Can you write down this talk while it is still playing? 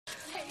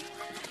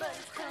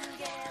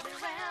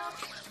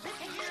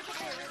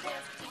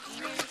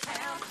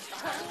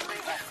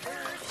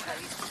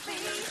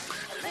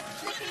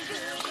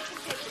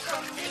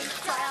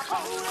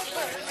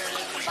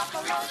Yay!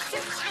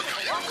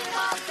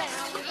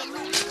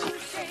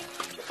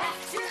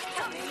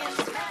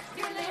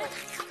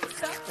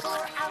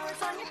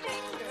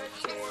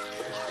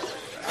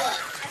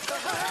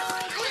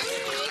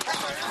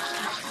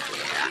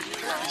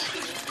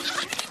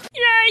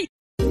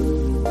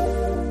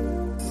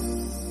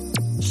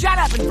 Shut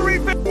up and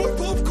refill more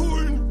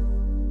popcorn!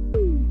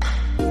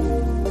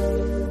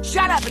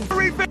 Shut up and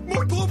refill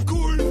more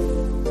popcorn!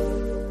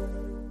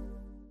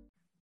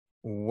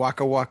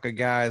 Waka waka,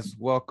 guys.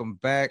 Welcome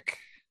back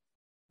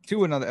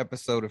to another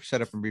episode of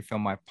Shut Up and Refill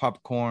My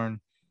Popcorn.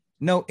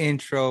 No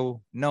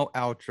intro, no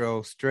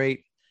outro,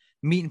 straight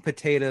meat and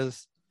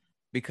potatoes,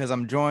 because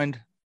I'm joined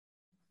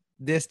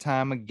this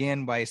time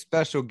again by a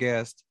special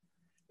guest.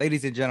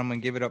 Ladies and gentlemen,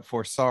 give it up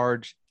for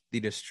Sarge the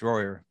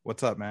Destroyer.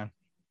 What's up, man?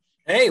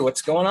 Hey,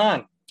 what's going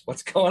on?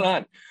 What's going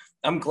on?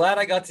 I'm glad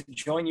I got to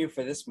join you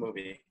for this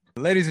movie.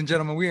 Ladies and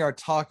gentlemen, we are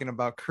talking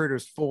about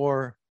Critters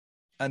 4,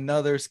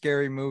 another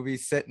scary movie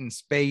set in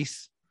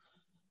space.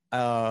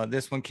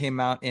 This one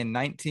came out in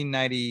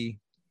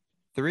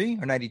 1993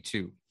 or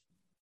 92?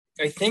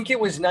 I think it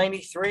was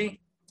 93.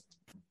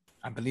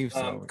 I believe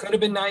so. Could have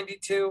been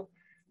 92.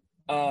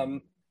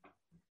 The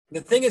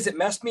thing is, it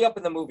messed me up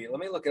in the movie.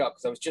 Let me look it up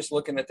because I was just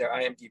looking at their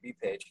IMDb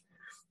page.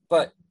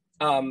 But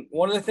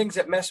one of the things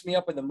that messed me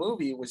up in the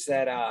movie was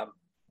that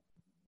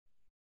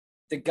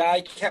the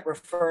guy kept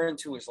referring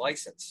to his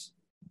license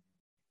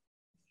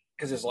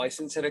because his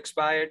license had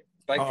expired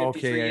by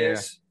 53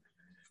 years.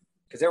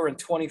 Because they were in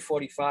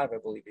 2045, I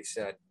believe he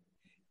said.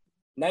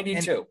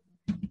 92.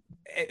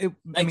 It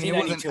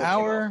was an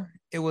hour.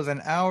 It was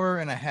an hour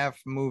and a half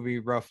movie,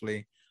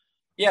 roughly.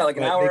 Yeah, like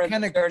an hour they and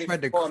kind of 34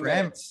 tried to cram.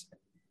 minutes.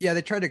 Yeah,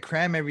 they tried to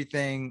cram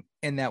everything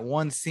in that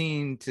one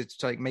scene to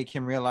like make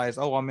him realize,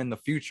 oh, I'm in the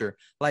future.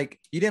 Like,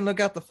 you didn't look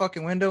out the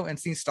fucking window and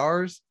see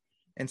stars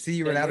and see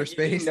you were in outer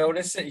space. You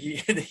notice that you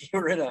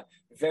were in a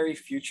very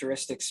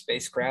futuristic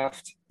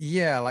spacecraft.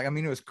 Yeah, like, I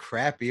mean, it was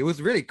crappy. It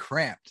was really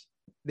cramped.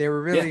 They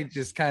were really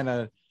just kind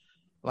of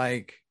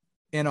like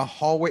in a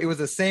hallway. It was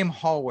the same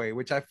hallway,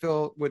 which I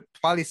feel would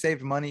probably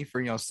save money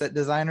for, set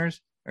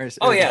designers.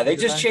 They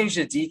just changed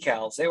the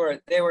decals. They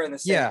were in the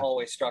same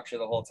hallway structure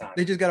the whole time.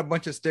 They just got a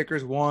bunch of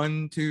stickers.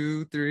 1,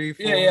 2, 3,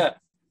 4. Yeah.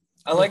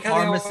 I like how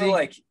pharmacy. they were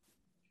like.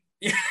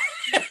 It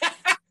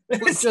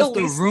was just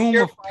a room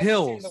of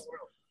pills.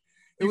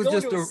 It was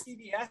just a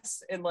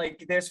CVS, and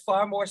like, there's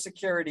far more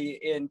security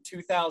in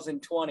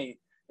 2020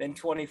 than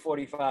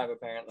 2045,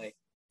 apparently.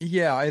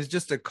 Yeah, it's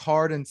just a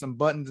card and some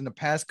buttons and a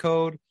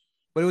passcode.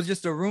 But it was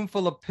just a room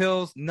full of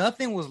pills.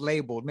 Nothing was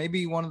labeled.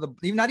 Maybe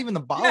not even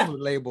the bottles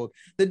were labeled.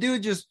 The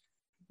dude just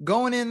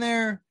going in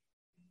there,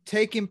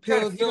 taking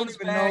pills. He don't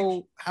even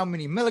know how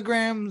many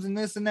milligrams and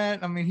this and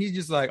that. I mean, he's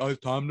just like, oh,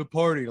 it's time to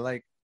party.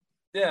 Like,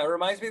 yeah, it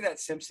reminds me of that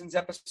Simpsons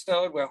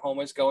episode where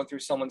Homer's going through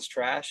someone's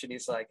trash and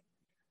he's like,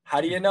 how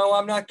do you know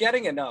I'm not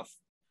getting enough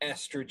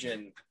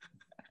estrogen?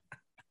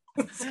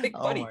 It's like,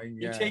 buddy,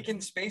 you're taking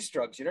space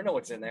drugs. You don't know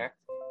what's in there.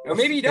 Or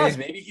maybe he does.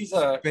 Maybe he's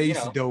a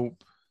space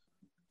dope.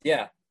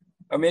 Yeah.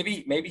 Or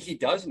maybe he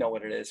does know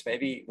what it is.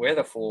 Maybe we're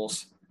the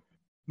fools.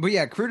 But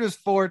yeah, Critters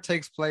 4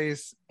 takes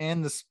place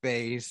in the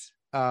space.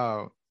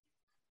 Now,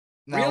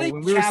 really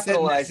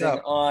capitalizing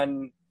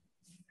on.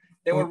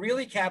 They were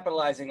really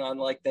capitalizing on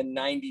like the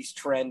 90s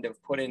trend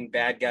of putting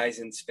bad guys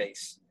in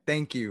space.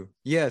 Thank you.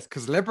 Yes,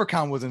 because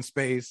Leprechaun was in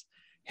space.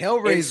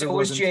 Hellraiser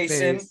was in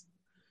Jason. Space.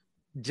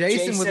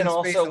 Jason was in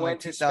space also in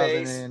went to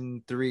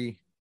 2003.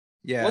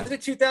 Yeah. Was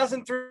it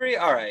 2003?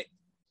 All right.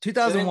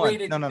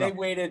 2001. So no. They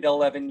waited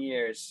 11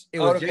 years. It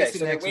was okay,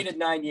 so they waited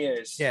 9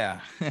 years. Yeah.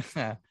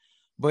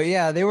 But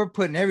yeah, they were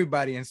putting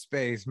everybody in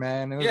space,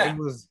 man.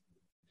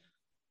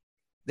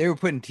 They were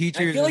putting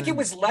teachers. I feel like it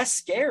was less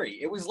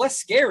scary. It was less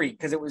scary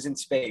because it was in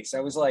space. I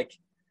was like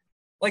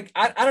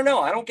I don't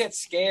know. I don't get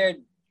scared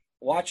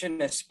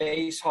watching a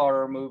space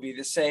horror movie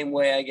the same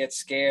way I get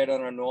scared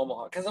on a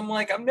normal, because I'm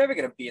like, I'm never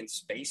gonna be in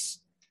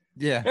space.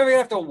 Yeah. I'm never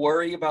gonna have to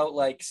worry about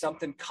like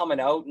something coming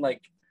out and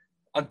like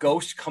a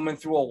ghost coming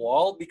through a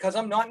wall because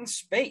I'm not in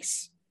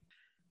space.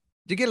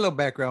 To get a little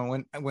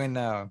background, when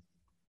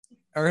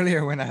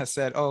earlier when I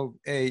said, you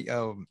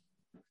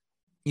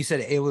said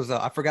it was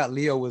I forgot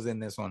Leo was in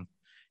this one,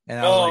 and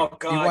I was like,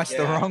 God, you watched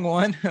the wrong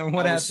one.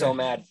 What I was so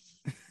mad.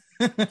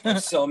 I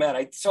was so mad.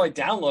 I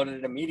downloaded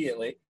it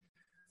immediately.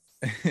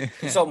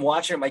 So I'm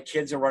watching it. My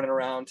kids are running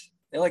around.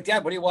 They're like,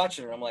 Dad, what are you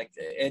watching? And I'm like,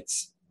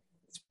 it's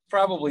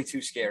probably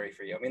too scary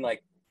for you. I mean,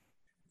 like,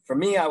 for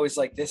me, I was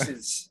like, this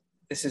is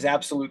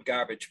absolute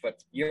garbage.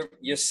 But you're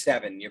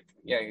 7. You're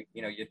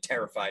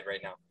terrified right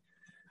now.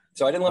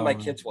 So I didn't let my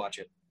kids watch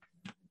it.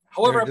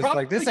 However, I probably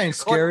like, this ain't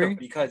scary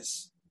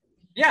because,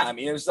 yeah, I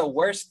mean, it was the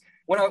worst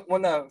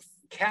when the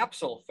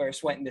capsule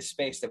first went into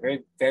space. The very,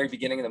 very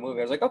beginning of the movie,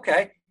 I was like,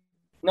 okay,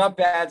 not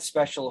bad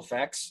special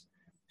effects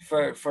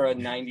for a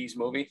 90s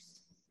movie.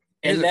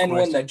 And then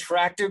when the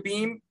tractor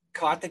beam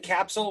caught the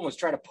capsule and was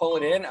trying to pull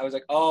it in, I was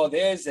like, oh,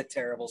 there's the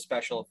terrible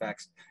special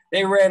effects.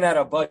 They ran out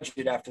of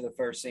budget after the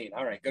first scene.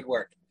 All right, good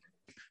work.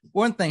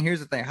 Here's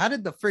the thing. How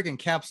did the freaking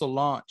capsule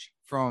launch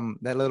from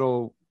that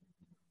little,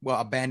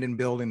 abandoned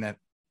building that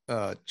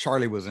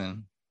Charlie was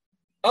in.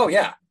 Oh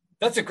yeah,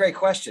 that's a great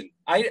question.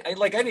 I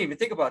didn't even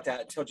think about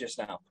that until just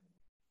now,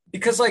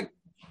 because like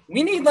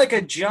we need like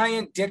a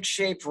giant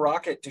dick-shaped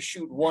rocket to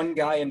shoot one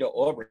guy into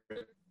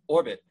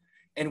orbit,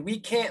 and we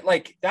can't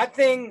like that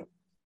thing.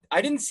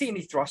 I didn't see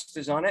any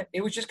thrusters on it.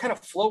 It was just kind of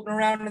floating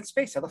around in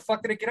space. How the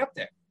fuck did it get up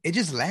there? It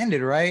just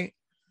landed, right?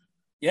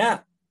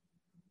 Yeah.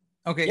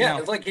 Okay. Yeah,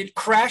 like it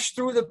crashed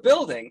through the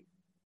building,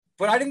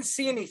 but I didn't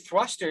see any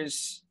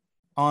thrusters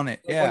on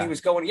it. Yeah. When he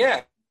was going,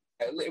 yeah,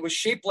 it was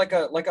shaped like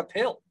a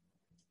pill.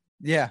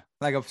 Yeah,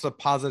 like a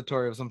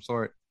suppository of some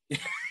sort.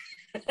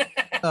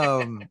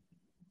 The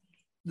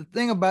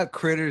thing about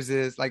Critters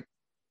is, like,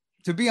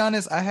 to be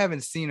honest, I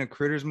haven't seen a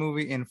Critters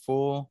movie in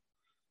full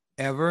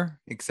ever,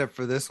 except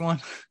for this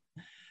one.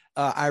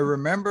 I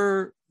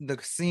remember the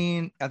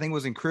scene, I think it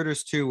was in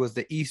Critters 2, was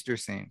the Easter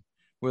scene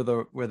where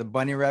the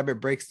bunny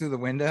rabbit breaks through the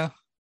window.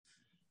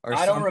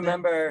 I don't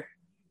remember.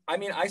 I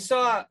mean, I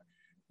saw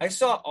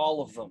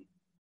all of them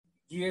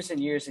years and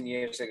years and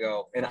years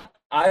ago, and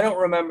I don't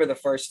remember the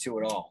first two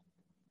at all.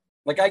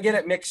 Like, I get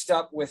it mixed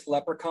up with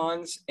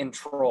Leprechauns and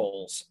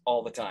Trolls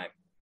all the time.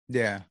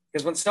 Yeah.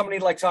 Because when somebody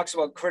like talks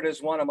about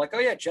Critters 1, I'm like, oh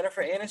yeah,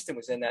 Jennifer Aniston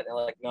was in that. And they're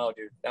like, no,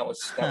 dude, that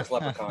was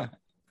Leprechaun.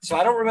 So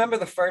I don't remember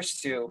the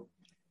first two.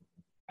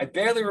 I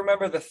barely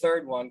remember the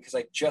third one because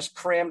I just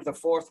crammed the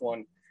fourth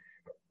one.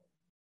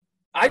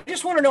 I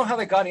just want to know how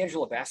they got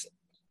Angela Bassett.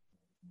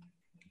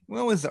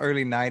 Well, it was the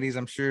early 90s.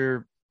 I'm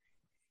sure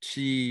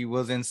she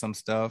was in some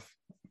stuff.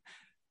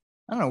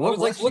 I don't know. What was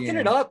like looking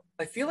it up.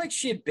 I feel like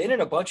she had been in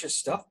a bunch of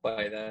stuff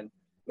by then.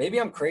 Maybe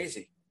I'm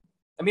crazy.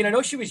 I mean, I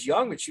know she was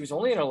young, but she was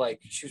only in her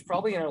she was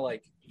probably in her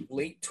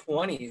late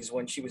 20s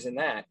when she was in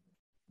that.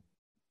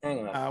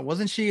 Hang on.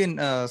 Wasn't she in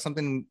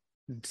something?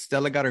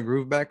 Stella Got Her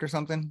Groove Back or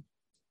something?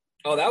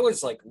 Oh, that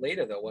was like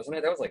later though, wasn't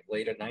it? That was like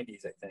later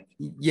 90s, I think.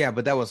 Yeah,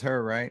 but that was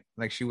her, right?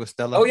 Like she was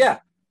Stella. Oh yeah.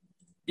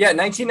 Yeah,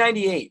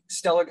 1998.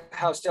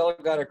 How Stella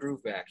Got Her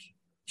Groove Back.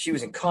 She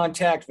was in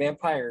Contact,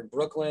 Vampire in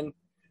Brooklyn.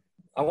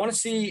 I want to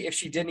see if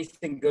she did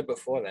anything good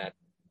before that.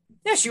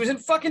 Yeah, she was in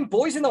fucking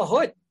Boys in the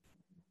Hood.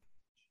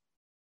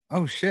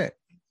 Oh shit.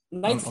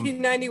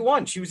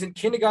 1991. She was in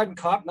Kindergarten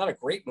Cop. Not a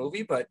great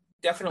movie, but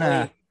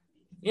definitely,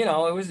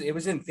 it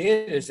was in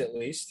theaters at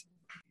least.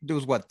 There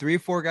was what, 3 or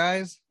 4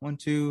 guys? 1,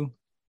 2,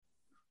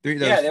 3.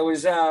 There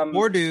was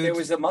 4 dudes. There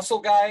was a muscle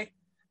guy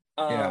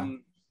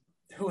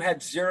who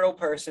had zero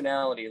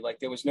personality. Like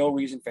there was no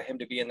reason for him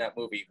to be in that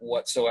movie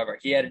whatsoever.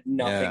 He had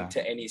nothing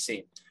to any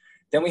scene.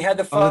 Then we had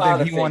the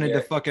father. He wanted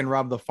to fucking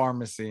rob the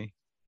pharmacy.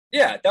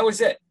 Yeah, that was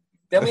it.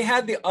 Then we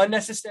had the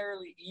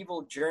unnecessarily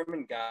evil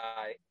German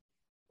guy.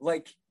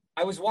 Like,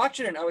 I was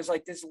watching it and I was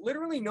like, there's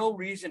literally no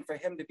reason for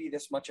him to be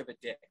this much of a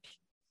dick.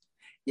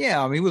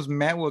 Yeah, I mean, he was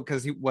mad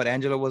because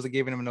Angela wasn't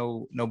giving him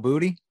no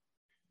booty.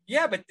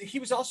 Yeah, but he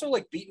was also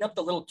like beating up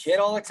the little kid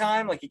all the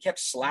time. Like he kept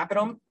slapping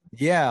him.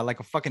 Yeah, like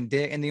a fucking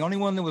dick. And the only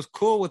one that was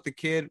cool with the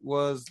kid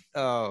was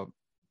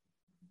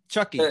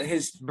Chucky,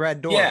 his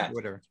Brad Dourif,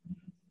 whatever.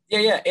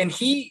 Yeah. And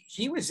he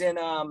was in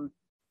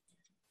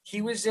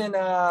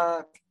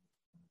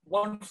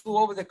One Flew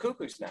Over the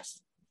Cuckoo's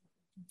Nest.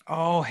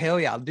 Oh hell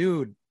yeah,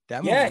 dude.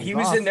 That movie he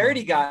was awesome. The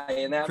nerdy guy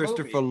in that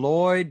Christopher movie.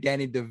 Lloyd,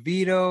 Danny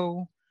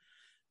DeVito,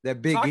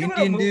 that big talking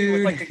Indian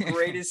dude. With like the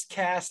greatest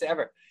cast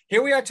ever.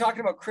 Here we are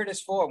talking about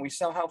Critters 4, and we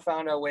somehow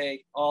found our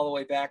way all the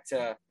way back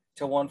to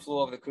One Flew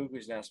Over the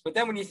Cuckoo's Nest. But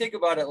then when you think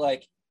about it,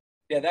 like,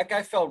 yeah, that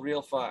guy fell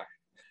real far.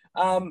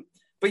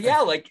 But yeah,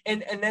 like,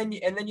 and then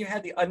you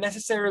had the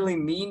unnecessarily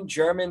mean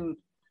German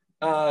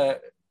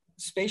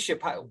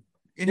spaceship.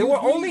 There were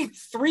only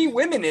 3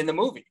 women in the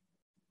movie.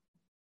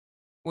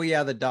 Well,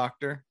 yeah, the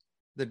doctor,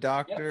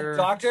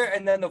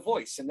 and then the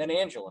voice, and then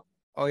Angela.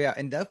 Oh yeah,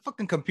 and that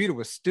fucking computer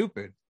was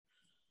stupid.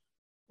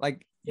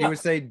 Like they would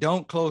say,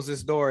 "Don't close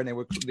this door," and they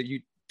would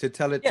to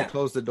tell it to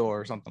close the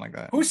door or something like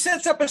that. Who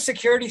sets up a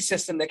security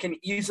system that can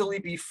easily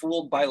be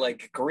fooled by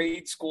like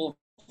grade school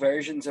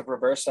versions of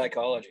reverse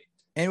psychology?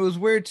 And it was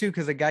weird too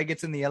because the guy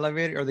gets in the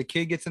elevator, or the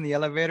kid gets in the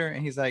elevator,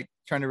 and he's like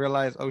trying to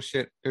realize, "Oh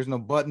shit, there's no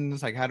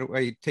buttons. Like, how do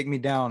I take me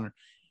down?"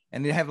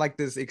 And they have like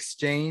this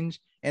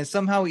exchange, and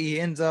somehow he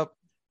ends up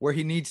where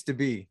he needs to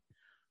be.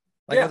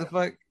 Like, what the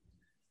fuck?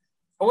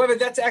 However,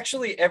 that's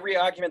actually every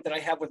argument that I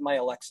have with my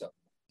Alexa.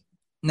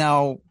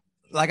 Now,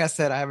 like I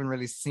said, I haven't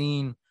really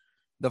seen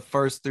the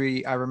first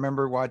 3. I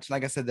remember watching,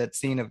 like I said, that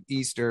scene of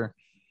Easter,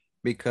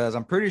 because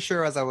I'm pretty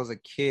sure as I was a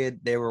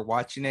kid, they were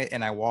watching it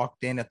and I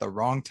walked in at the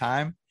wrong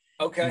time.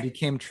 Okay. And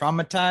became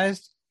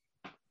traumatized.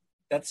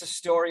 That's a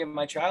story of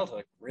my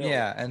childhood, really.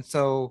 Yeah, and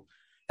so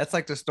that's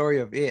like the story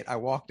of it. I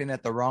walked in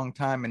at the wrong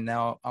time and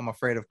now I'm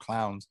afraid of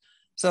clowns.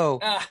 So...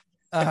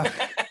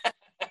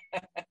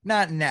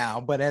 not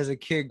now, but as a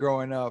kid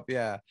growing up,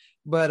 yeah.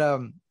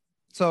 But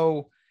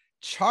so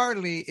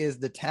Charlie is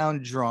the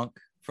town drunk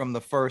from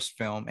the first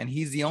film, and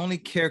he's the only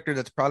character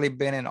that's probably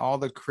been in all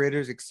the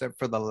Critters except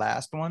for the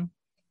last one,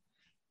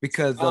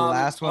 because the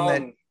last one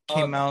that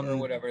came out, or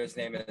whatever his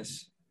name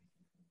is.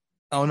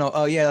 Oh no!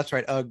 Oh yeah, that's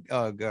right.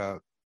 The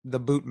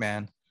Boot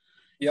Man.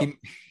 Yep.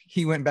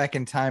 He went back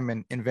in time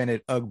and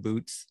invented Ugg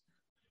boots.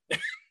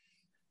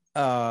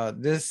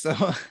 This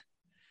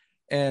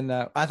and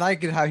I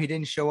like it how he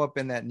didn't show up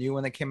in that new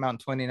one that came out in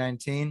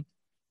 2019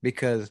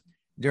 because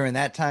during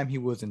that time he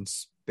was in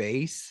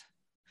space,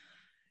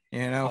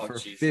 for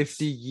Jesus.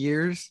 50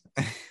 years.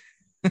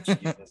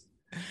 Jesus.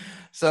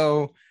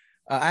 So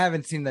I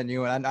haven't seen that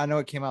new one. I know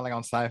it came out like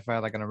on Sci-Fi,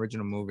 like an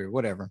original movie or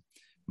whatever.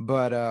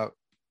 But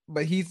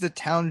he's the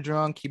town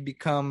drunk. He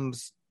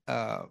becomes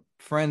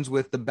friends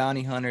with the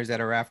bounty hunters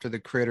that are after the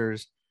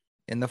critters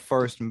in the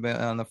first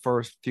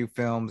few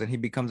films, and he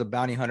becomes a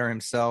bounty hunter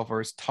himself,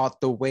 or is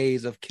taught the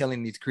ways of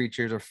killing these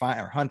creatures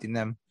or hunting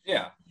them.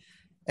 Yeah.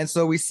 And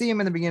so we see him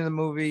in the beginning of the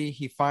movie.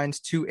 He finds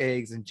 2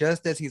 eggs, and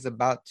just as he's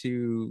about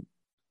to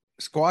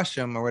squash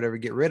them or whatever,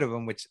 get rid of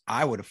them, which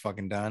I would have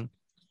fucking done.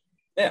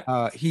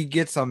 Yeah. He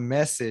gets a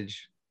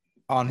message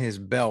on his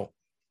belt.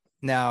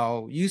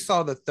 Now, you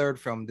saw the third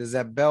film. Does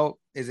that belt,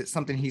 is it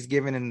something he's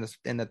given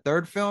in the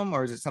third film,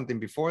 or is it something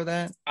before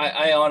that?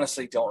 I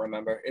honestly don't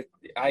remember.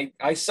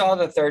 I saw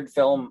the third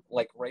film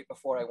like right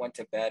before I went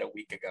to bed a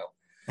week ago.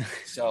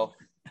 So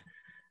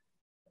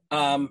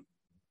the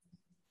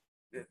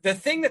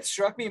thing that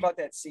struck me about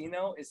that scene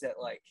though is that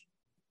like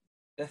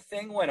the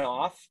thing went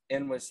off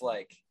and was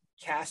like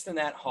cast in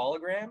that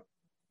hologram.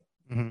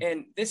 Mm-hmm.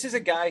 And this is a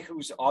guy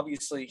who's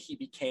obviously he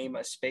became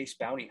a space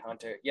bounty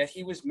hunter, yet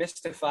he was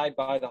mystified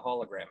by the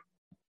hologram.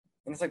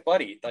 And it's like,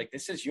 buddy, like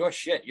this is your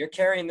shit. You're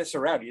carrying this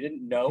around. You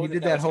didn't know he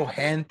did that whole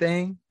happening. Hand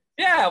thing.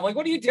 Yeah, I'm like,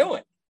 what are you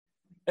doing?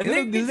 And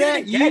then he did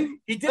it again.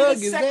 He did it a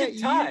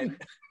second time.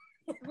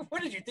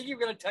 What did you think you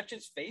were gonna touch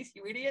his face,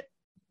 you idiot?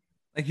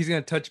 Like he's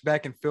gonna touch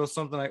back and feel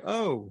something like,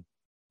 oh,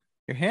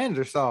 your hands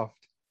are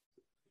soft.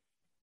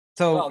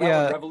 So that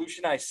would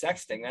revolutionize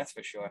sexting, that's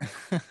for sure.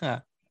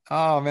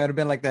 Oh man, it'd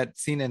been like that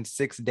scene in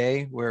 6th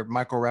Day where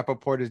Michael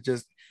Rappaport is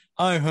just,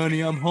 hi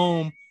honey, I'm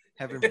home,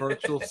 having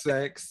virtual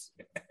sex.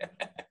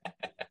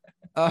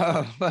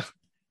 So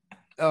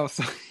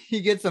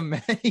he gets a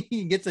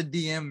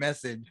DM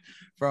message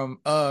from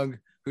Ugg,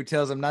 who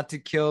tells him not to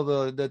kill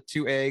the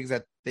 2 eggs,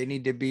 that they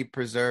need to be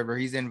preserved, or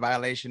he's in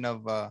violation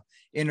of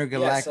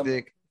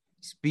Intergalactic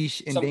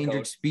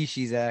Endangered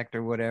Species Act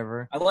or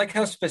whatever. I like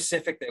how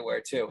specific they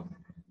were too.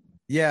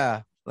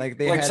 Yeah. Like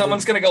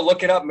someone's gonna go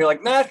look it up and be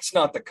like, nah, it's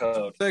not the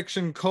code.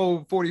 Section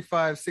code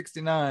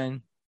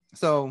 4569.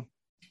 So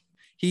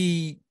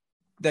the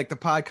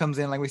pod comes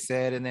in, like we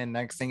said, and then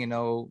next thing you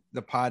know,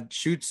 the pod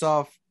shoots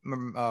off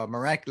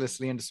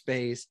miraculously into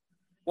space.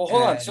 Well,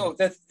 hold on. So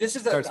this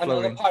is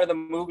another part of the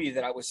movie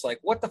that I was like,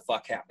 what the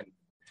fuck happened?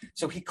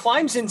 So he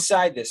climbs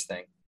inside this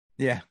thing.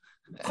 Yeah.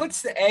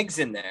 Puts the eggs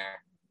in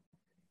there,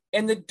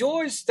 and the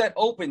doors that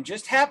open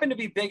just happen to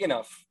be big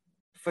enough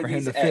for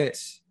these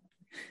eggs.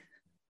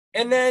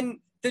 And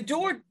then the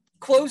door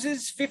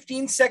closes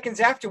 15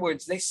 seconds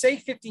afterwards. They say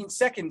 15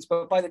 seconds,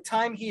 but by the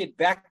time he had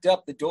backed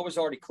up, the door was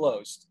already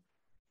closed.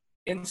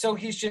 And so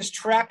he's just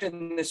trapped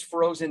in this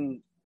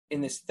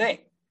thing.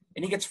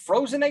 And he gets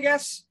frozen, I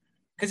guess,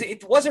 because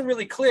it wasn't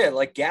really clear.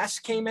 Like gas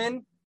came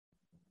in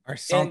or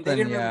something. They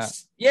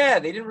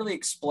didn't really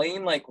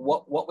explain like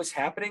what was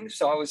happening.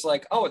 So I was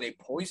like, oh, are they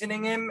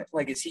poisoning him?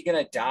 Like, is he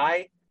going to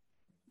die?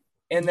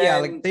 And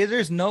then,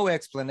 there's no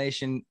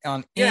explanation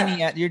on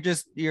any.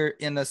 You're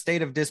in a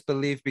state of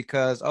disbelief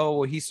because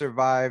he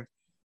survived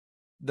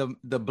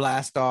the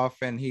blast off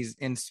and he's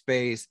in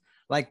space.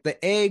 Like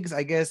the eggs,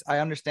 I guess I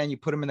understand you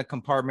put them in the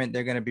compartment,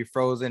 they're gonna be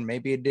frozen.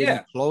 Maybe it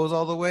didn't close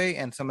all the way,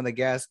 and some of the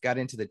gas got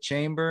into the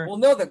chamber. Well,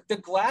 no, the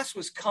glass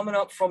was coming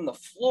up from the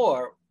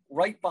floor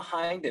right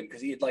behind him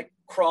because he had like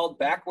crawled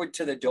backward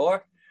to the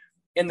door,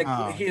 and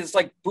his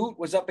like boot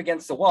was up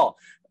against the wall.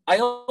 I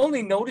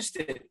only noticed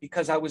it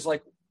because I was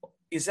like,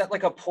 is that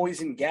like a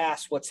poison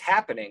gas? What's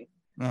happening?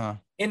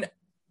 And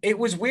it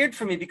was weird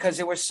for me because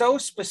they were so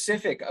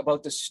specific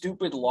about the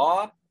stupid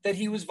law that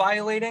he was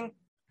violating,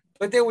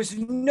 but there was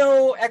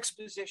no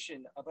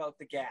exposition about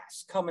the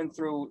gas coming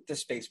through the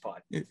space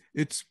pod.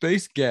 It's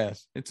space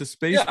gas. It's a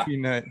space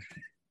peanut.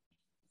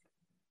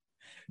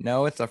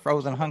 No, it's a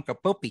frozen hunk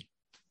of poopy.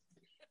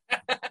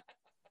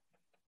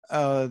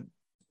 But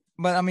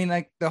I mean,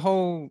 like the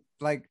whole,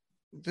 like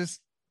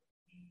just,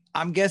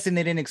 I'm guessing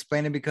they didn't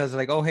explain it because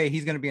like, oh, hey,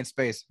 he's going to be in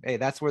space. Hey,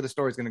 that's where the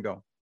story's going to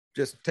go.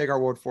 Just take our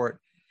word for it.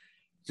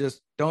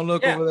 Just don't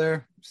look over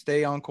there.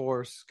 Stay on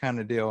course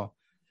kind of deal.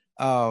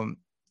 Now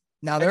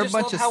there are a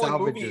bunch of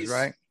salvages,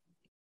 right?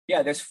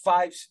 Yeah, there's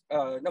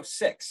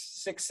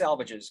six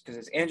salvages because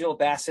there's Angela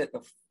Bassett.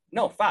 5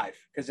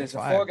 because there's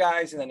 4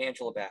 guys and then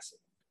Angela Bassett.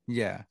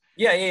 Yeah.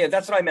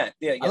 That's what I meant.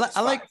 Yeah,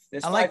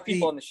 there's 5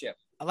 people on the ship.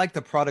 I like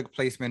the product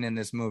placement in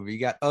this movie. You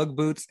got Ugg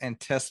boots and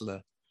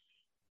Tesla.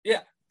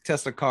 Yeah.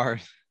 Tesla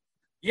cars.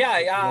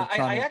 Yeah.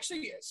 I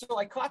actually, so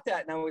I caught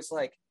that and I was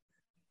like,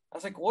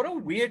 what a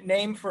weird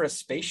name for a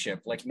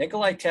spaceship. Like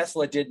Nikolai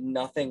Tesla did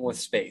nothing with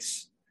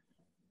space.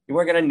 You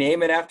weren't gonna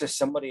name it after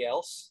somebody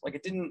else. Like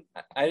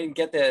I didn't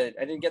get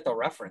the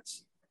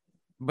reference.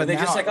 But they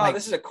just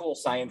this is a cool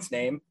science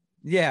name.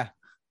 Yeah.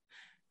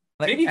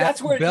 Like, maybe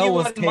that's where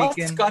Elon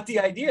Musk got the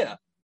idea.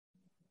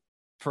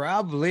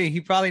 Probably.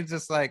 He probably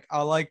just like,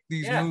 I like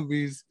these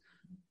movies.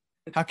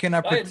 How can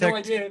I I had no protect?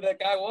 idea who that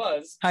guy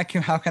was. How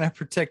can I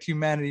protect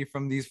humanity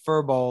from these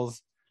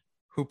furballs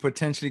who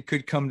potentially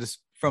could come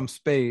from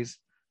space?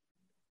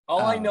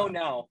 All I know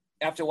now,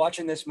 after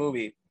watching this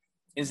movie,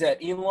 is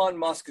that Elon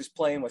Musk is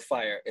playing with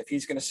fire if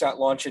he's going to start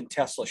launching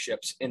Tesla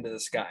ships into the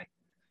sky.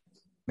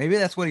 Maybe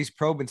that's what he's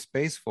probing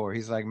space for.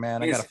 He's like,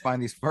 man, I gotta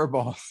find these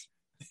furballs.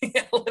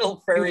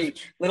 little furry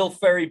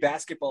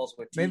basketballs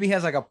with teeth. Maybe he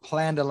has like a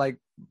plan to like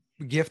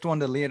gift one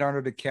to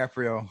Leonardo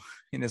DiCaprio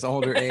in his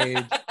older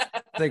age.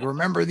 Like,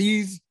 remember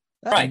these?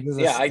 Right.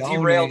 Yeah, I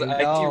derailed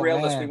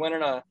us. We went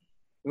on a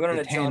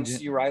John tangent.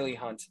 C. Reilly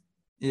hunt.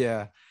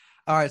 Yeah.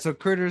 All right. So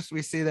critters,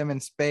 we see them in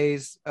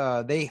space.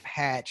 They've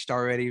hatched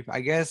already.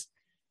 I guess.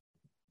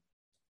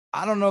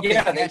 I don't know if they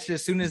hatched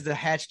as soon as the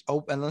hatched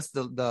open, unless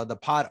the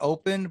pod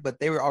opened, but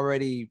they were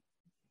already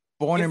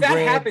born and bred. If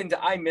that happened,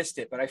 I missed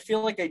it, but I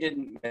feel like I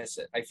didn't miss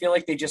it. I feel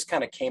like they just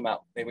kind of came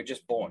out. They were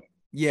just born.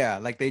 Yeah,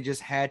 like they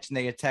just hatched and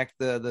they attacked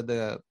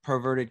the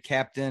perverted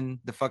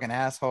captain, the fucking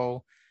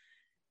asshole.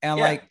 And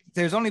like,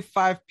 there's only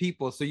 5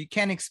 people, so you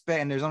can't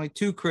expect, and there's only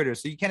 2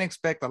 critters, so you can't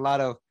expect a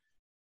lot of,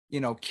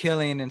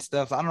 killing and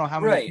stuff. So I don't know how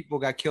many people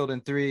got killed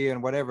in 3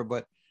 and whatever,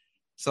 but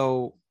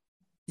so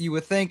you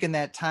would think in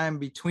that time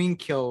between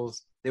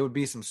kills there would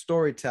be some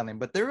storytelling,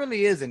 but there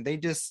really isn't. They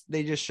just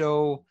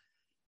show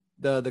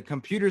the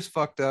computer's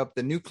fucked up.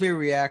 The nuclear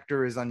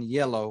reactor is on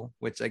yellow,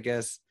 which I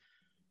guess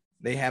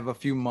they have a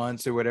few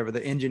months or whatever.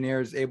 The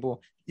engineer is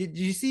able. Did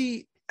you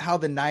see how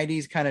the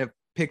 90s kind of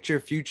picture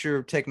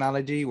future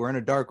technology? We're in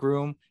a dark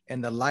room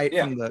and the light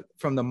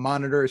from the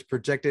monitor is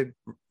projected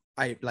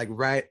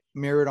right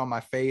mirrored on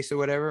my face or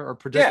whatever, or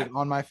projected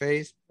on my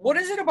face. What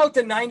is it about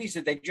the 90s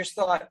that they just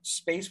thought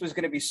space was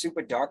going to be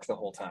super dark the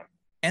whole time?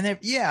 And then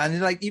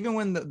and like even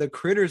when the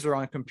critters are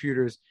on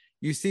computers,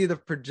 you see the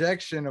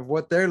projection of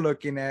what they're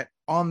looking at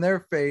on their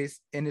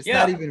face, and it's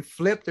not even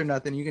flipped or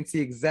nothing. You can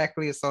see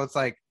exactly. So it's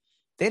like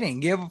they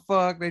didn't give a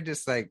fuck. They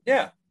just like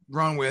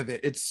run with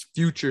it. It's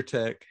future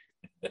tech.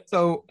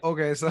 So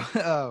okay, so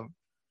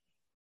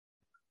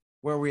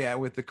where are we at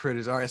with the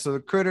critters? All right, so the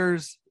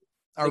critters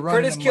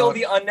kill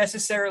the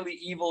unnecessarily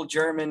evil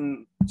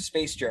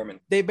space German.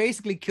 They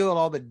basically killed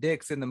all the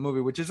dicks in the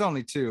movie, which is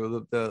only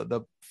 2.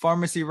 The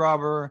pharmacy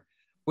robber,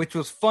 which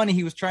was funny.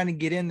 He was trying to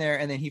get in there,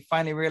 and then he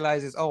finally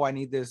realizes, oh, I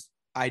need this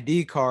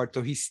ID card.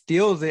 So he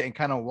steals it and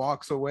kind of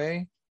walks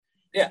away.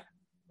 Yeah.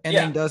 And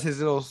then does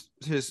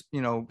his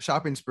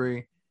shopping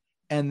spree.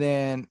 And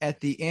then at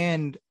the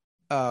end,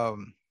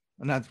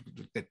 not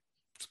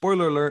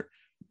spoiler alert,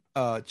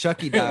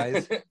 Chucky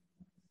dies.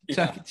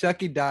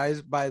 Chucky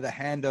dies by the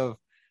hand of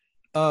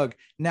Ugg.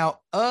 Now,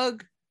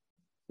 Ugg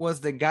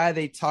was the guy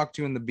they talked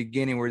to in the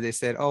beginning where they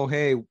said, oh,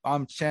 hey,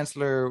 I'm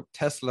Chancellor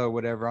Tesla or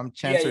whatever. I'm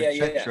Chancellor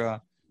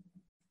Tetra.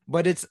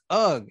 But it's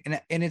Ugg.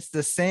 And it's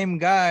the same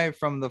guy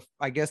from the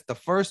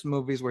first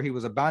movies where he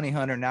was a bounty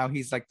hunter. Now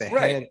he's like the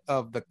head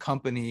of the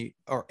company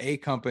or a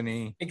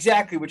company.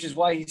 Exactly, which is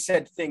why he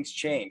said things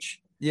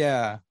change.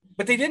 Yeah.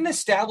 But they didn't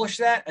establish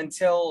that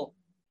until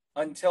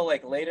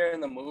like later in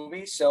the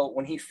movie. So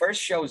when he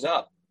first shows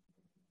up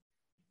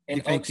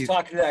and Oak's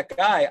talking to that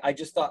guy, I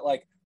just thought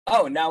like,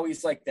 oh, now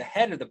he's like the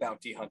head of the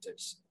bounty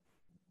hunters.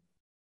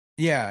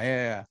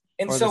 Yeah.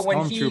 And or so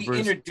when he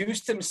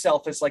introduced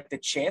himself as like the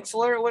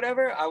chancellor or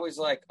whatever, I was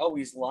like, oh,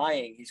 he's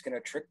lying. He's going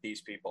to trick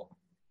these people.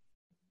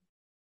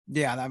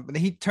 Yeah.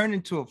 He turned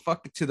into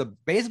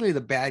basically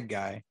the bad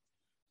guy,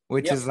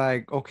 which is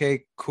like,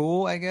 okay,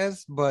 cool, I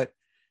guess. But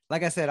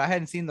like I said, I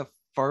hadn't seen the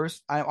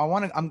first.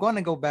 I'm going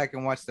to go back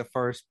and watch the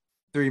first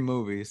 3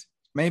 movies.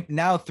 Maybe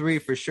now 3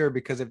 for sure,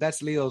 because if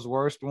that's Leo's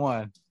worst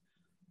one,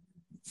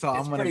 so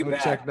I'm going to go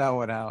check that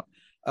one out.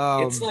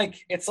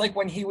 It's like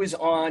when he was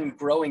on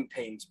Growing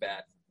Pains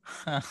bad.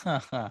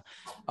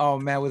 Oh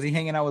man, was he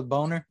hanging out with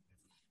Boner?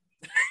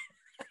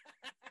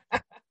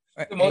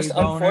 The most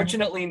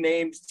unfortunately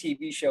named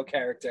TV show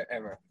character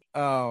ever.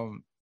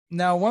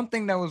 Now one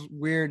thing that was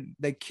weird,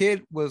 the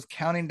kid was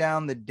counting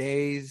down the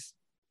days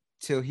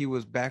till he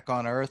was back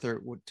on Earth,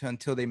 or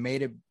until they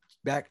made it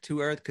back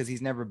to Earth, because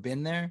he's never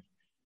been there.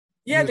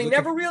 Yeah, they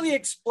never really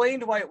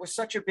explained why it was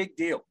such a big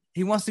deal.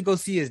 He wants to go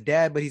see his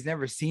dad, but he's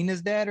never seen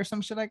his dad or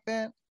some shit like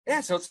that. Yeah,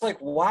 so it's like,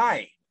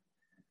 why?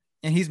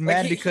 And he's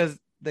mad because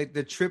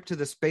the trip to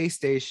the space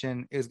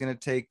station is going to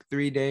take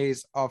 3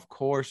 days off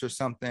course or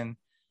something.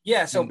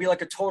 Yeah, so it'll be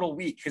like a total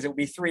week, because it would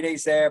be 3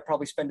 days there,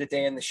 probably spend a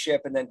day in the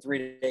ship, and then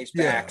 3 days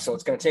back. So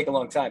it's going to take a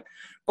long time.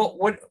 But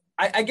what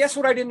I guess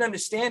what I didn't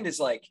understand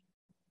is like,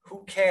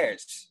 who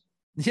cares?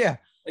 Yeah.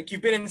 Like,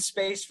 you've been in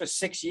space for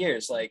 6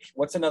 years. Like,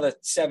 what's another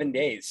 7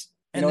 days?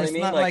 You and know it's what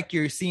I mean? Not like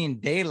you're seeing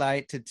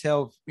daylight to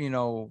tell,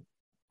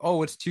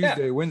 oh, it's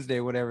Tuesday, Wednesday,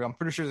 whatever. I'm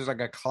pretty sure there's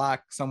like a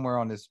clock somewhere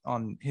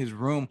on his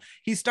room.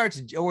 He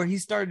started juggling. He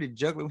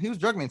was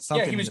juggling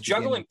something. Yeah, he was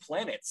juggling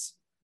planets.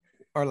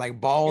 Or like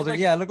balls. It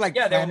looked like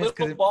planets. Yeah, they were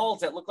little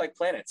balls that look like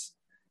planets.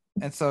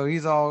 And so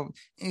he's all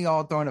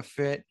throwing a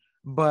fit.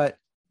 But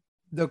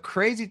the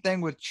crazy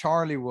thing with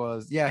Charlie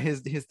was,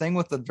 his thing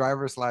with the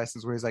driver's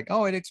license, where he's like,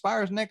 oh, it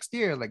expires next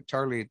year. Like,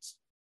 Charlie,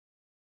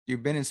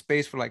 you've been in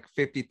space for like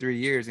 53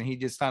 years. And he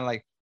just kind of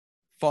like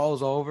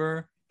falls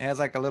over. It has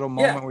like a little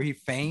moment where he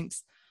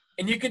faints.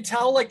 And you could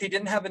tell like they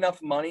didn't have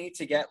enough money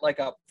to get like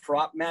a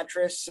prop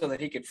mattress so that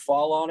he could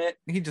fall on it.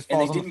 He just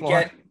falls on the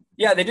floor.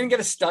 They didn't get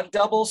a stunt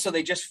double, so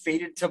they just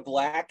faded to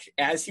black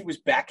as he was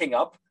backing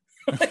up.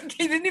 Like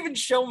they didn't even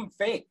show him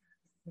faint.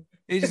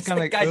 He just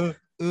kind of like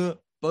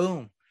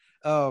boom.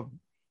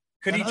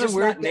 Could he just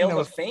not nail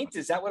the feint?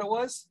 Is that what it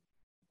was?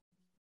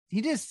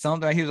 He did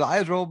something. Like his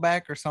eyes rolled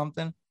back or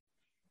something.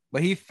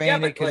 But he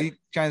fainted because he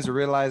tries to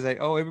realize that,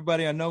 oh,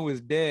 everybody I know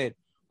is dead.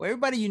 Well,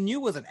 everybody you knew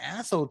was an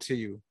asshole to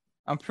you.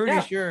 I'm pretty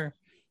sure.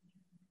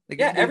 Like,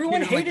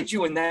 everyone hated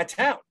you in that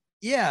town.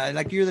 Yeah,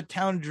 like you're the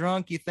town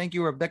drunk. You think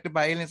you were abducted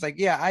by aliens. Like,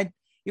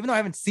 even though I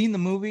haven't seen the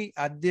movie,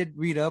 I did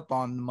read up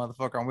on the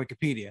motherfucker on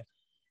Wikipedia.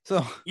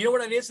 So you know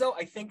what it is though?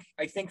 I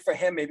think for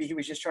him, maybe he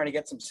was just trying to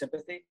get some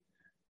sympathy.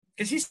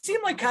 Because he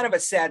seemed like kind of a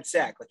sad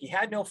sack. Like he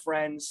had no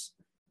friends.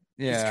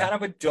 Yeah. He's kind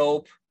of a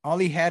dope. All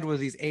he had was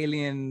these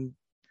alien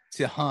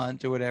to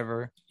hunt or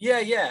whatever.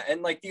 Yeah.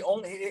 And like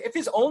if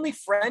his only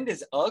friend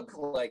is Ugg,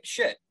 like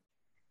shit.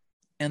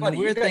 And the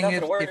weird thing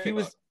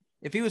is,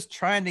 if he was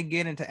trying to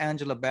get into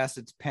Angela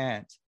Bassett's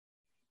pants,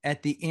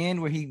 at the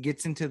end where he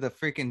gets into the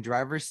freaking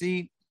driver's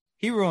seat,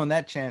 he ruined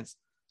that chance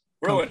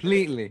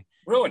completely.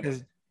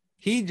 Ruined.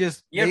 He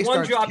had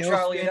one job,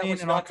 Charlie, that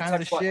was and all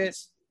kinds of shit.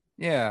 Buttons.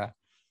 Yeah.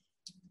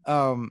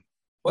 But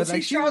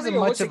like she wasn't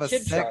much of a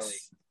sex Charlie?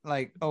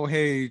 Like, oh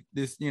hey,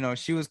 this,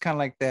 she was kind of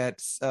like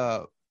that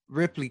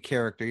Ripley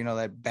character,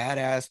 that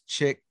badass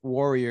chick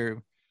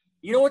warrior.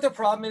 You know what the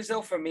problem is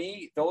though for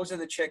me? Those are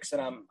the chicks that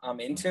I'm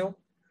into.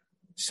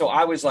 So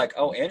I was like,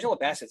 oh, Angela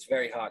Bassett's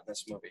very hot in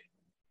this movie.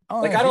 Oh,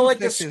 like I don't like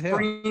the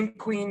scream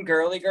queen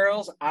girly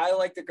girls. I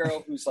like the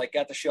girl who's like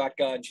got the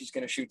shotgun. She's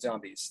gonna shoot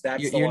zombies.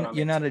 That's the one.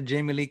 You're not a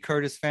Jamie Lee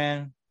Curtis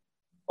fan?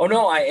 Oh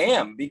no, I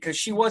am, because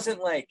she wasn't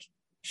like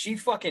she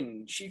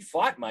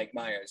fought Mike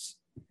Myers.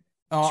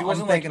 Oh, she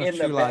wasn't like in the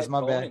True Lies.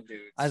 My bad.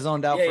 Dudes. I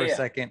zoned out for a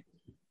second.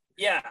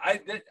 Yeah,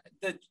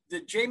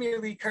 the Jamie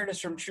Lee Curtis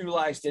from True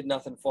Lies did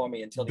nothing for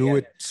me until do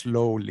it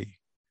slowly.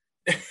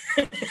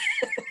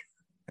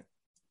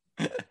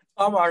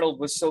 Tom Arnold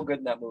was so good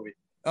in that movie.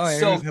 Oh yeah,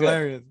 so he was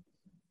hilarious.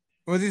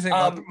 What was he saying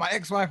about my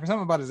ex-wife or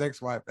something about his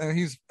ex-wife?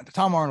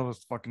 Tom Arnold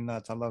was fucking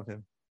nuts. I love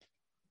him.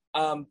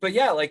 But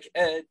yeah, like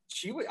I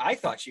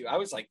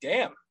was like,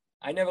 damn,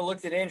 I never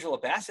looked at Angela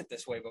Bassett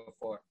this way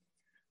before.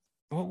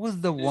 What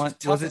was the one?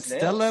 Was it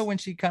Stella nails. When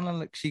she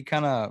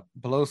kind of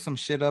blows some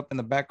shit up in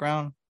the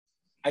background?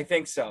 I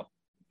think so.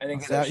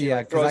 So. She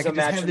throws a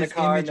match in the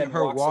car and then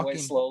walks away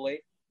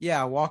slowly.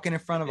 Yeah, walking in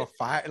front of a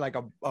fire, like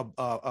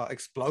a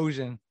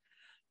explosion.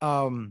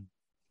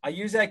 I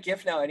use that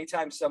GIF now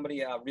anytime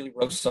somebody really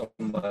roasts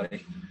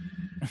somebody.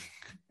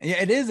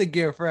 Yeah, it is a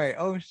GIF, right?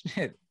 Oh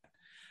shit.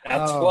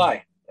 That's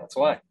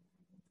why.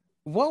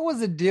 What was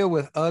the deal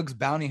with Ugg's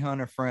bounty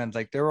hunter friends?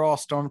 Like they were all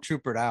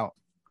stormtroopered out.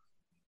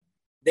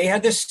 They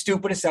had the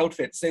stupidest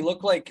outfits. They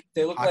look like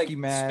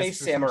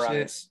space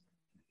samurais.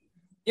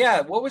 Yeah,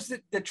 what was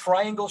the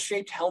triangle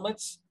shaped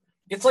helmets?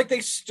 It's like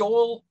they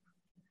stole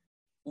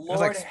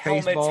Lord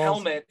Helmet's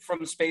helmet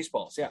from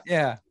Spaceballs. Yeah.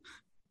 Yeah.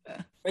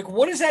 Like,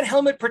 what is that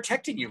helmet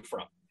protecting you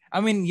from?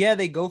 I mean, yeah,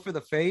 they go for the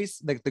face,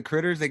 like the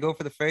critters, they go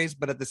for the face,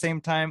 but at the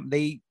same time,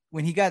 they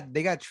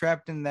got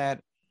trapped in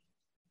that.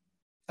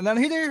 And then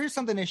here's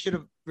something they should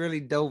have really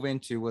dove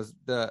into was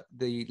the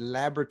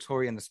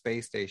laboratory and the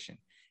space station.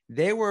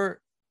 They were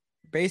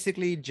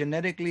basically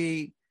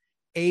genetically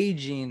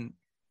aging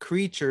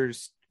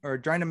creatures or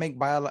trying to make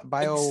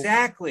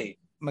exactly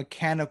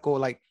mechanical,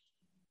 like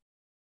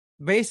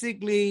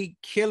basically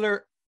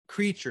killer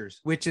creatures,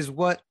 which is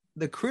what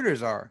the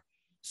critters are.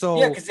 So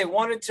yeah, because they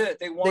wanted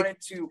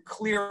to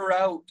clear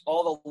out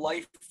all the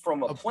life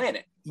from a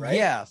planet, right?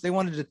 Yeah, they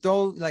wanted to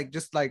throw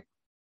terraform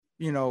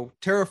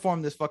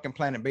this fucking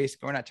planet,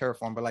 basically, or not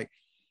terraform, but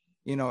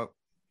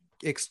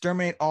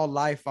exterminate all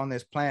life on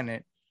this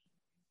planet,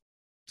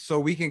 so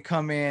we can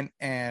come in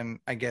and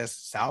I guess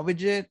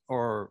salvage it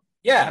or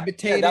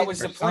habitate it. That was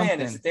the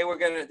plan. Is that they were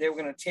gonna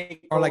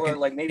take or over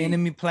like maybe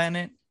enemy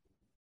planet.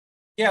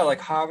 Yeah,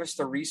 like harvest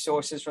the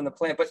resources from the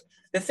plant. But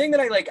the thing that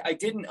I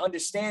didn't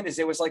understand is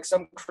there was like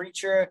some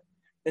creature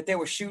that they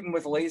were shooting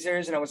with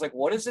lasers, and I was like,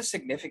 what is the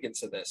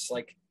significance of this?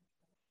 Like,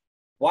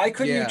 why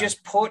couldn't you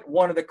just put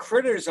one of the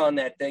critters on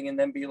that thing and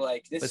then be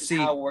like, this is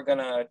how we're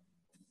gonna.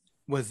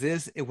 Was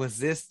this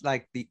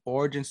like the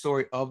origin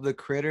story of the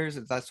critters?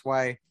 That's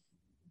why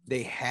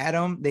they had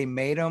them, they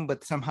made them,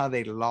 but somehow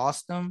they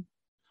lost them?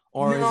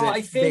 Or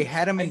they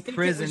had them in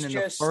prison in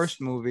the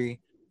first movie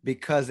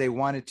because they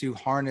wanted to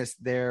harness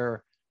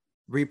their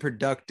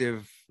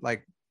reproductive,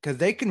 because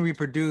they can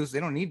reproduce. They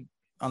don't need,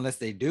 unless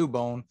they do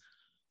bone.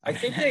 I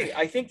think they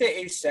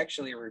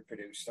asexually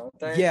reproduce, don't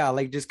they? Yeah,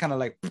 like just kind of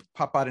like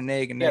pop out an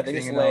egg and they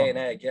just lay an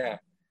egg.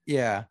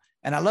 Yeah,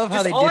 and I love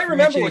how they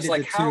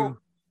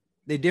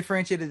they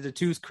differentiated the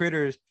two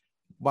critters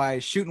by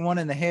shooting one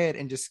in the head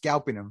and just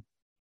scalping him.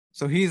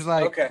 So he's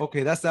like,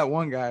 okay, that's that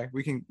one guy.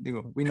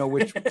 We know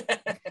which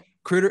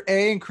critter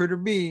A and critter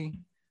B.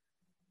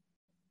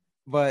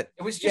 But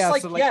it was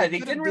just they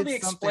didn't really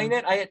explain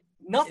it.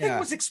 Nothing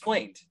was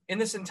explained in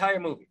this entire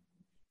movie.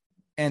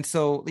 And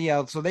so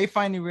so they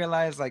finally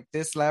realize like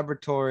this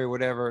laboratory,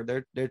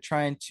 whatever, they're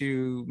trying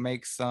to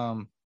make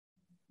some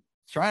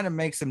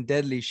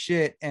deadly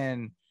shit,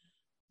 and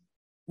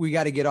we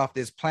got to get off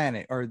this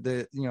planet, or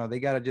they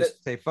got to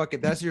just say fuck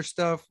it, that's your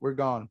stuff, we're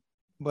gone.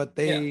 But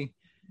they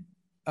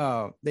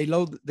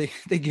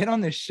get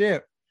on the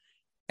ship,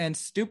 and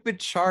stupid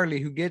Charlie,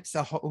 who gets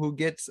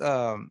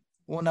now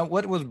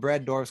what was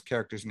Brad Dourif's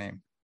character's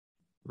name?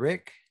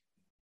 Rick?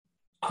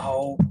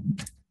 Oh,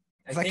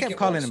 I kept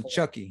calling him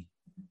Chucky.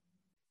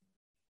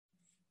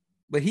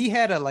 But he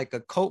had a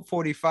Colt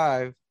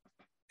 45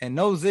 and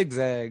no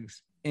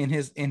zigzags in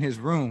his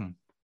room.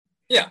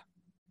 Yeah.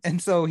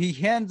 And so he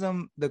hands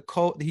him the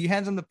Colt, he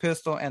hands him the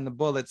pistol and the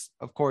bullets,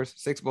 of course,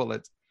 6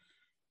 bullets.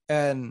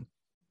 And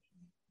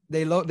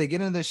they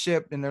get into the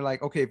ship, and they're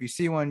like, okay, if you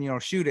see one,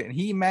 shoot it. And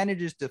he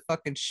manages to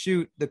fucking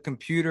shoot the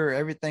computer,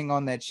 everything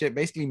on that ship,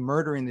 basically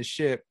murdering the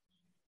ship,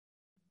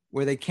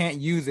 where they can't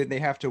use it. They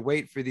have to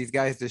wait for these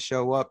guys to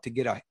show up to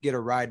get a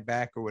ride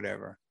back or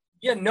whatever.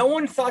 Yeah, no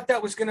one thought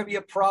that was going to be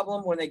a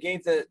problem when they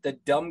gave the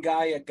dumb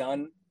guy a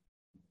gun.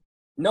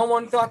 No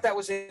one thought that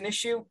was an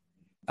issue.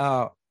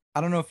 I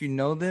don't know if you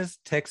know this.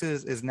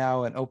 Texas is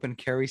now an open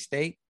carry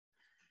state.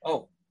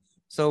 Oh.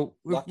 So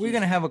we're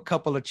going to have a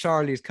couple of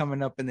Charlies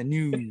coming up in the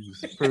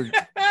news.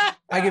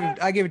 I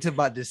give it to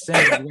about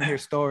December. We're going to hear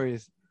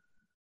stories.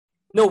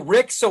 No,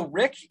 Rick. So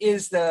Rick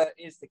is the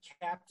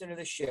captain of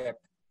the ship.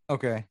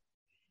 Okay.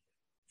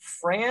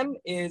 Fran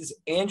is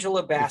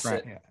Angela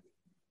Bassett. Fran, yeah.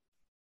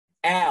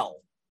 Al.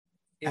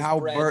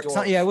 Albert.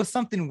 It was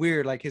something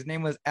weird. Like his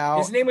name was Al.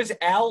 His name was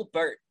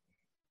Albert.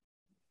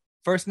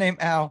 First name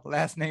Al,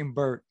 last name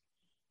Bert.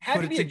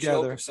 Had to be a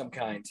joke of some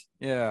kind.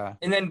 Yeah.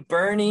 And then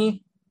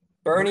Bernie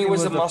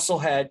was a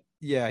musclehead.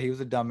 Yeah, he was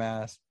a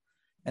dumbass.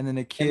 And then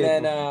the kid.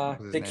 And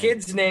then the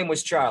kid's name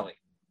was Charlie.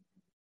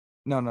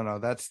 No.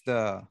 That's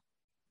the.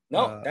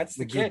 No, that's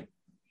the kid.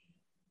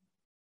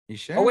 You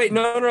sure? Oh wait,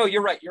 no.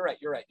 You're right.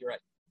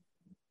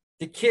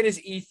 The kid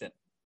is Ethan.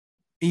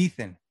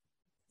 Ethan.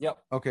 Yep.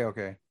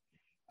 Okay.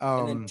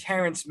 And then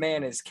Terrence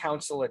Mann is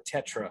Counselor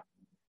Tetra.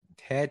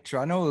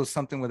 I know it was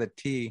something with a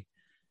T,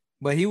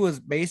 but he was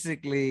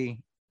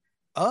basically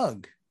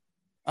Ugg.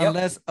 Yep.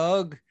 Unless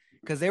Ugg,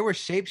 because they were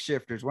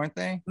shapeshifters, weren't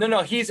they?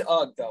 No, he's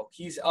Ugg though.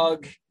 He's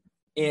Ugg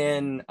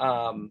in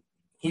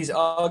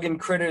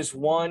Critters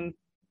 1,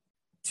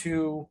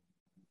 2,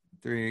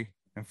 3,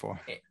 and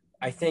 4.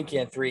 I think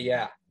in 3,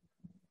 yeah.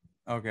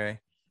 Okay.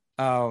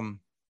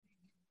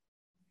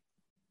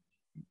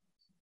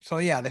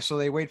 So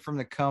they wait for him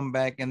to come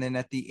back, and then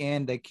at the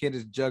end, the kid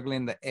is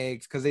juggling the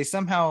eggs because they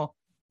somehow,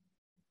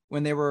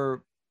 when they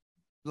were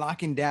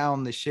locking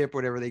down the ship, or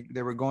whatever,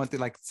 they were going through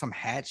like some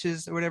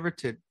hatches or whatever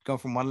to go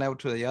from one level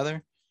to the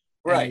other.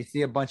 Right. And you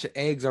see a bunch of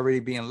eggs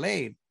already being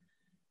laid,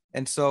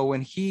 and so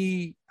when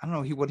I don't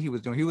know what he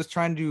was doing. He was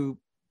trying to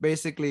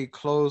basically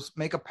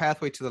make a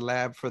pathway to the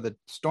lab for the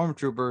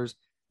stormtroopers,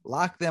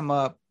 lock them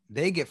up.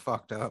 They get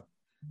fucked up.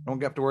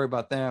 Don't have to worry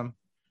about them,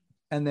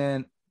 and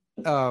then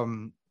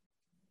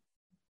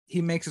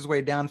he makes his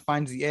way down,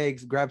 finds the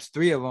eggs, grabs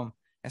 3 of them,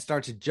 and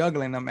starts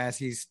juggling them as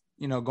he's,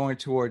 going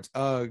towards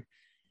Ugg.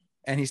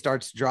 And he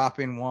starts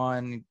dropping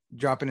one,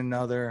 dropping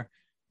another.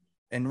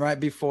 And right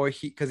before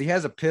because he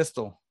has a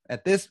pistol.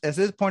 At this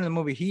point in the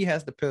movie, he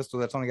has the pistol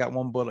that's only got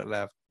 1 bullet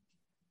left.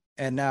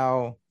 And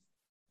now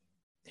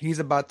he's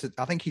about to,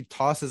 I think he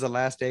tosses the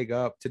last egg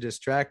up to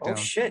distract him. Oh,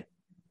 shit.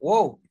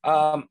 Whoa.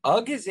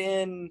 Ugg is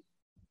in,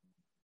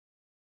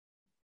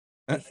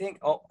 I think,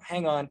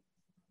 hang on.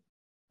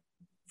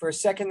 For a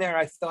second there,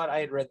 I thought I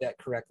had read that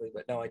correctly,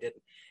 but no, I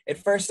didn't. At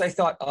first, I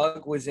thought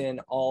Ugg was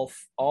in all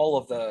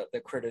of the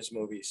Critters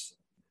movies.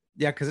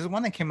 Yeah, because there's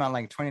one that came out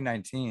like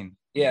 2019.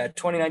 Yeah,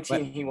 2019.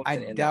 But he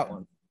wasn't in that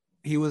one.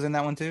 He was in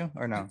that one too,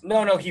 or no?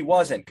 No, he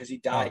wasn't because he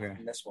died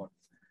in this one.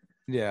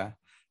 Yeah,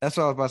 that's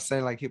what I was about to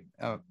say. Like,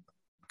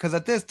 because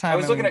at this time, I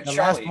was looking at the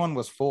Charlie. last one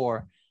was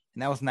 4,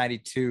 and that was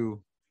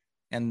 92,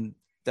 and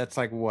that's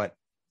like what,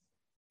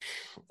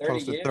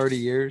 close to 30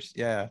 years?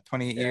 Yeah,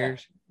 28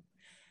 years.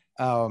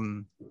 Where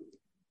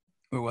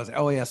was it?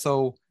 Oh yeah.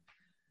 So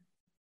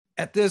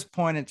at this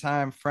point in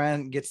time,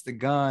 Fran gets the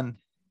gun,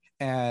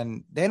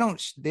 and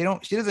she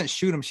doesn't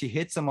shoot him. She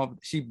hits him up.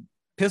 She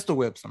pistol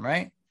whips him,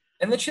 right?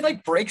 And then she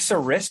like breaks her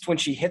wrist when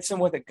she hits him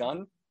with a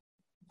gun.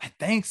 I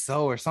think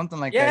so, or something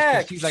like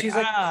that. Yeah, she's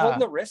like holding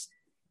the wrist.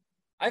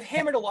 I've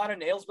hammered a lot of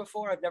nails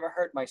before. I've never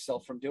hurt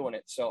myself from doing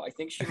it. So I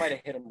think she might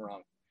have hit him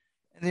wrong.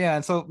 Yeah.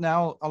 And so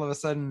now all of a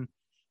sudden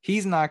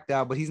he's knocked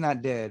out, but he's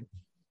not dead.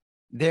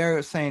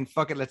 They're saying,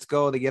 fuck it, let's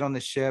go. They get on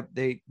the ship.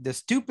 The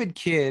stupid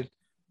kid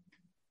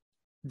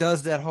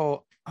does that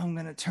whole, I'm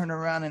going to turn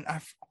around and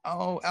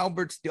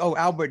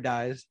Albert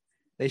dies.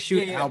 They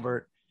shoot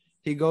Albert.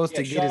 He goes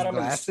to get his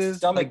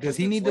glasses. Like, does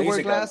he need to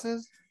wear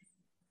glasses?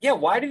 Yeah,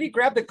 why did he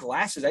grab the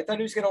glasses? I thought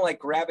he was going to like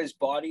grab his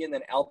body and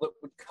then Albert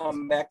would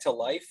come back to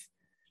life.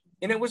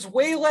 And it was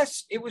way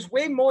less. It was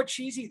way more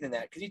cheesy than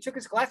that because he took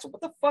his glasses.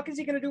 What the fuck is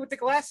he gonna do with the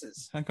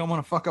glasses? Like, I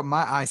want to fuck up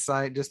my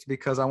eyesight just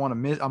because I want to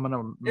miss. I'm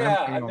gonna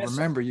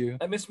remember you.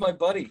 I miss my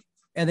buddy.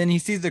 And then he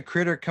sees the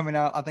critter coming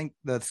out. I think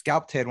the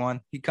scalped head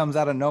one. He comes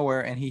out of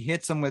nowhere and he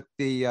hits him with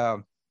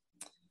the.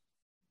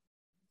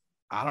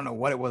 I don't know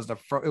what it was.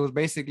 It was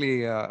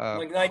basically a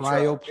like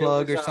cryo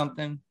plug or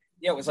something.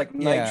 Yeah, it was like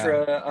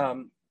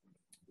nitra.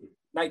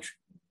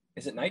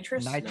 Is it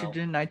nitrous?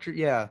 Nitrogen,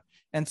 yeah.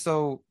 And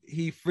so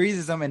he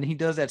freezes him, and he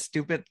does that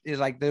stupid,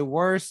 like the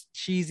worst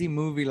cheesy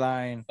movie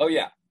line. Oh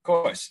yeah, of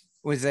course.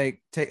 Was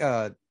like, he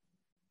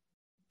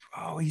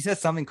says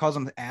something, calls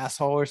him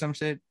asshole or some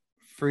shit,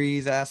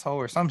 freeze asshole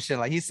or some shit.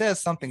 Like he says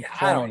something. Yeah,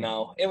 I don't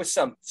know. It was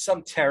some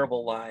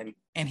terrible line.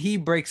 And he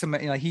breaks him.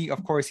 Like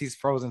of course, he's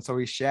frozen, so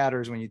he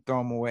shatters when you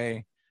throw him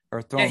away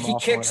or throw him. Yeah, he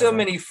kicks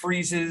him and he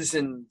freezes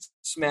and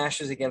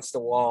smashes against the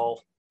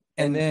wall.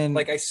 And then,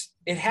 like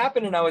it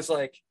happened, and I was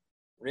like,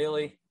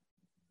 really?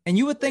 And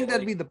you would think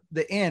that'd be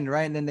the end,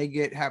 right? And then they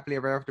get happily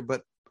ever after.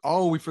 But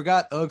we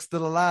forgot Ug's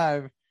still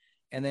alive.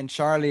 And then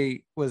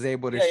Charlie was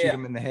able to shoot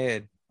him in the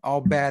head,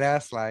 all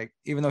badass, like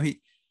even though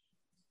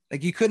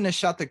you couldn't have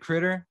shot the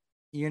critter.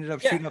 You ended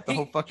up shooting up the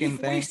whole fucking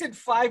thing. He wasted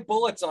 5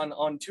 bullets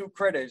on 2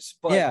 critters,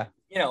 but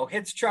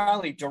hits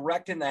Charlie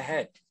direct in the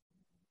head.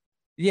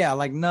 Yeah,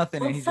 like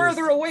nothing. From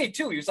further away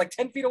too. He was like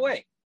 10 feet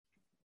away.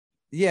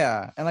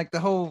 Yeah, and like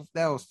that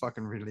was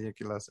fucking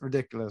ridiculous.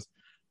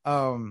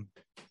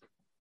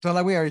 So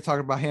like we already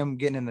talked about him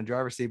getting in the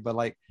driver's seat, but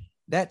like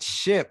that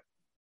ship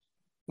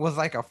was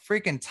like a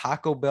freaking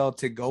Taco Bell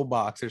to-go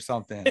box or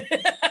something.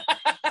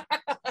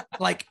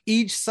 Like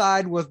each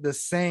side was the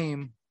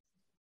same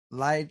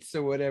lights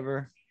or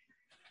whatever.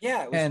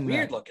 Yeah, it was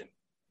weird looking.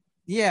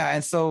 Yeah,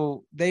 and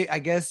so I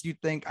guess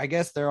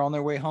they're on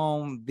their way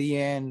home, the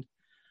end.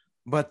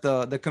 But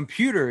the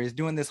computer is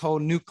doing this whole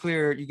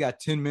nuclear, you got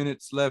 10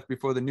 minutes left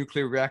before the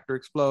nuclear reactor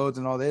explodes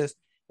and all this.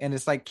 And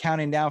it's like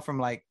counting down from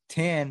like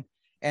 10,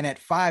 and at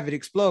 5 it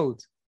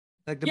explodes.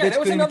 Like the bitch that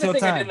was another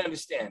thing time. I didn't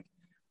understand.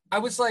 I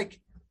was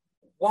like,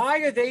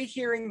 why are they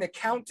hearing the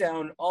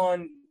countdown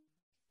on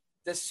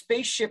the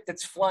spaceship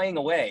that's flying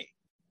away?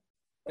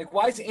 Like,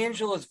 why is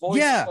Angela's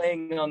voice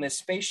playing on this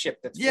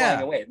spaceship that's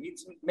flying away? It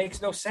makes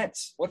no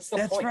sense. What's the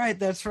point?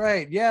 That's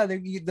right. Yeah,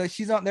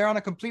 they're on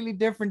a completely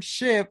different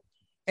ship,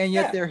 and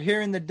yet they're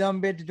hearing the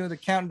dumb bitch doing the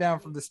countdown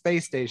from the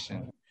space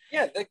station.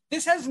 Yeah,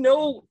 this has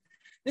no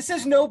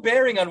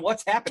bearing on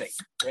what's happening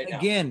right now.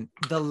 Again,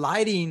 the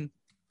lighting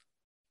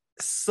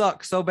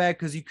sucks so bad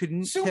because you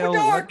couldn't tell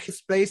dark. what the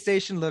space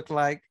station looked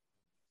like.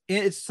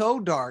 It's so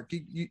dark,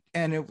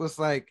 and it was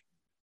like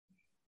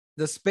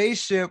the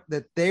spaceship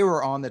that they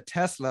were on, the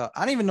Tesla.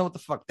 I don't even know what the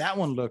fuck that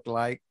one looked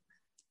like.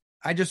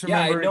 I just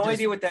remember. I had no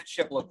idea what that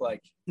ship looked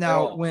like.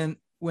 Now, when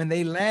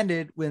they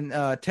landed, when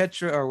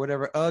Tetra or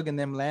whatever, Ugg and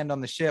them land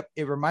on the ship,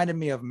 it reminded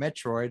me of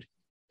Metroid.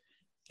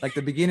 Like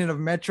the beginning of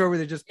Metro, where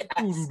they just.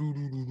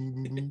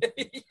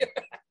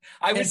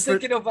 I was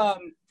thinking of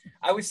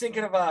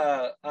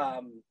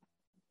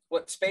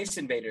what Space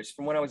Invaders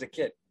from when I was a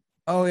kid.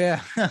 Oh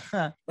yeah,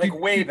 like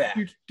way back.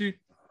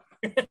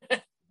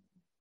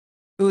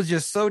 It was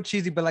just so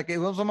cheesy, but like it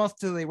was almost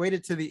till they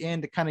waited to the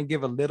end to kind of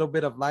give a little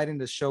bit of lighting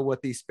to show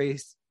what these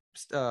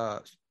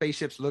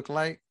spaceships look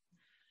like.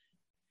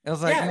 It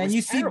was like, man,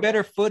 you see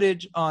better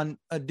footage on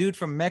a dude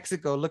from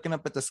Mexico looking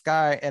up at the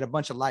sky at a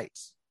bunch of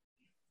lights.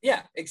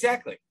 Yeah,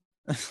 exactly.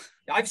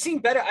 I've seen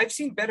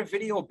better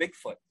video of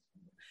Bigfoot.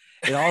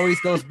 It always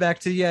goes back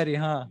to Yeti,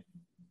 huh?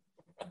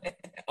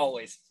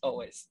 Always. Oh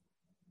my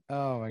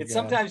God. It's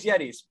sometimes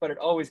Yetis, but it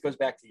always goes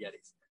back to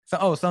Yetis.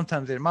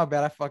 Sometimes it. My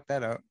bad, I fucked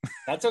that up.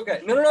 That's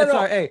okay. No.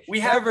 Right. Hey,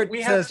 we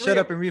says shut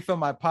up and refill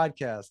my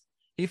podcast.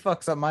 He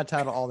fucks up my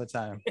title all the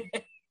time.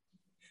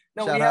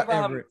 No,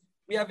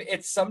 we have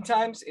it's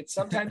sometimes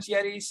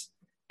Yetis.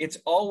 It's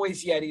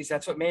always Yetis.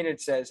 That's what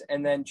Maynard says,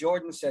 and then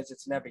Jordan says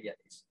it's never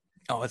Yetis.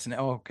 Oh,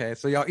 okay.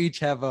 So y'all each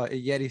have a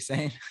Yeti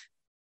saying.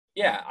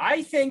 Yeah,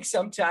 I think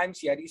sometimes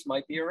Yetis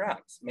might be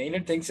around.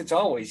 Maynard thinks it's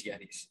always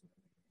Yetis.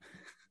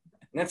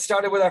 And that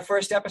started with our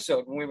first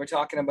episode when we were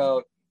talking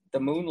about the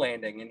moon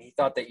landing, and he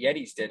thought that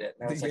Yetis did it.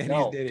 And I was like,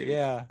 no, dude,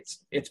 yeah.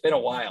 It's been a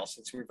while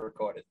since we've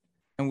recorded.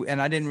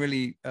 And I didn't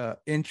really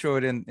intro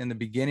it in the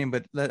beginning,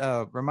 but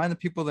remind the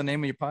people the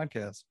name of your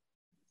podcast.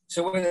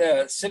 So we're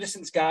the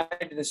Citizen's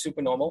Guide to the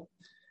Supernormal.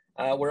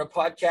 We're a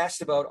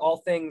podcast about all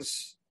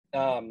things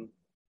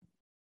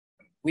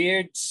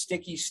weird,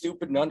 sticky,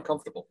 stupid, and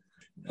uncomfortable.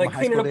 Like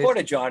cleaning a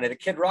porta-john at a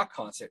Kid Rock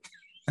concert.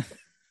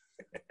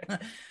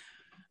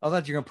 I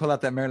thought you were going to pull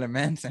out that Marilyn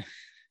Manson.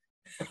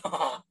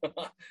 No,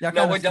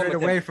 we're done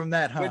away from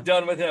that, huh? We're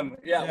done with him.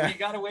 Yeah, we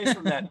got away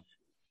from that.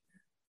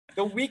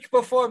 The week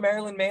before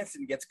Marilyn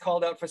Manson gets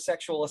called out for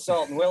sexual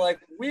assault, and we're like,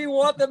 we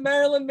want the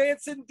Marilyn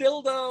Manson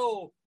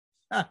dildo.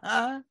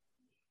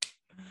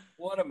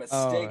 What a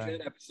mistake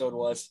that episode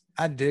was.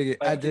 I dig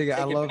it.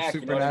 I love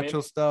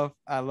supernatural stuff.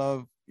 I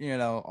love,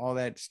 all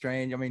that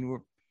strange. I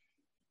mean,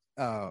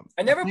 I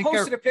never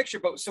posted a picture,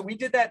 but so we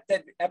did that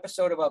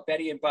episode about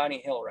Betty and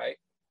Bonnie Hill, right?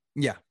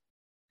 Yeah.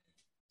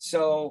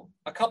 So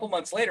a couple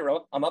months later,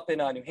 I'm up in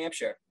New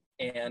Hampshire,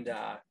 and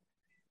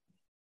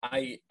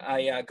I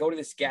go to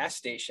this gas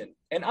station,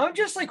 and I'm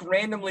just like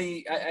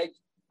randomly,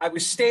 I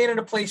was staying in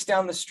a place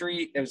down the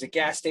street. There was a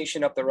gas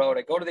station up the road.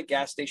 I go to the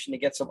gas station to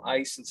get some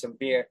ice and some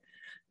beer,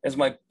 as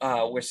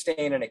we're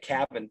staying in a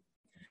cabin,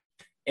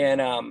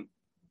 and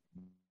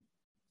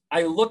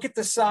I look at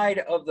the side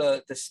of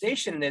the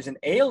station, and there's an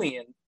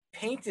alien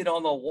painted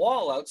on the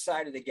wall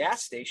outside of the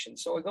gas station.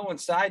 So I go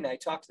inside and I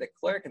talk to the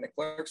clerk, and the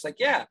clerk's like,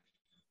 yeah,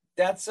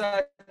 that's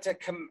to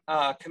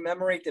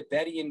commemorate the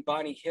Betty and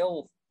Bonnie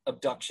Hill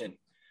abduction,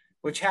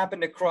 which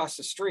happened across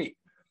the street.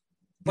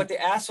 But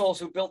the assholes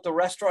who built the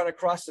restaurant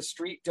across the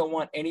street don't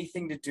want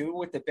anything to do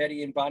with the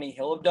Betty and Bonnie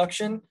Hill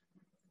abduction.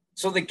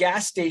 So the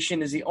gas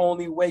station is the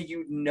only way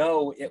you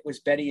know it was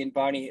Betty and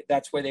Bonnie.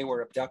 That's where they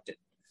were abducted.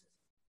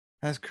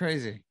 That's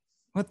crazy.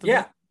 What the?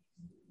 Yeah.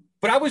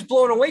 But I was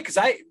blown away because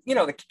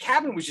the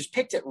cabin was just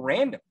picked at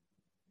random.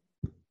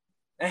 And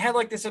I had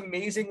like this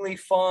amazingly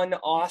fun,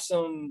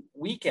 awesome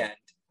weekend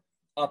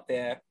up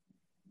there.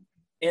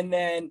 And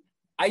then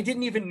I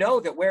didn't even know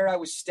that where I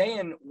was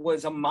staying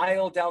was a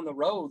mile down the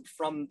road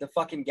from the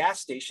fucking gas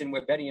station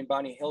where Betty and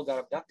Bonnie Hill got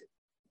abducted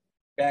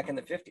back in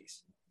the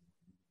 50s.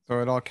 So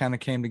it all kind of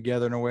came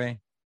together in a way.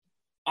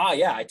 Oh,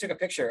 yeah. I took a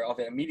picture of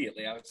it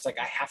immediately. I was like,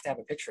 I have to have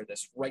a picture of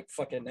this right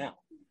fucking now.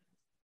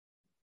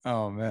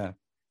 Oh, man.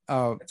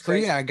 So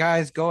yeah,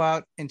 guys, go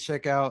out and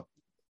check out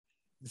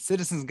the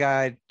Citizen's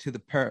Guide to the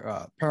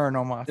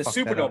Paranormal. The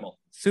Supernormal.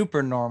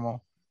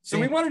 Supernormal. So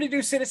we wanted to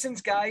do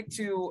Citizen's Guide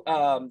to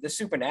the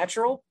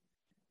Supernatural,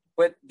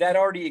 but that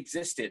already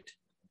existed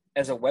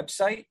as a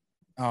website.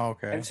 Oh,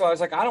 okay. And so I was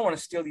like, I don't want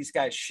to steal these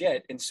guys'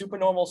 shit. And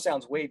Supernormal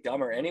sounds way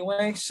dumber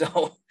anyway.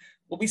 So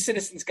we'll be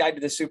Citizen's Guide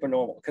to the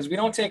Supernormal because we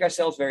don't take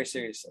ourselves very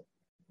seriously.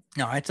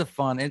 No, it's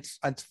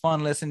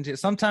fun listening to.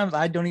 Sometimes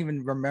I don't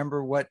even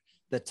remember what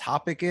the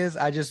topic is.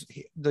 I just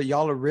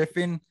y'all are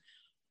riffing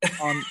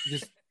on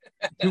just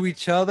to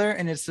each other,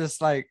 and it's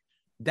just like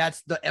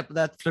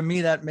that for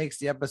me that makes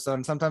the episode.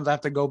 And sometimes I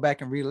have to go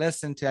back and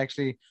re-listen to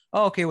actually,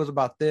 it was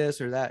about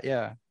this or that.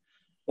 Yeah.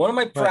 One of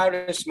my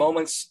proudest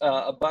moments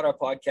about our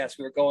podcast,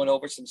 we were going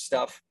over some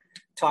stuff,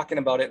 talking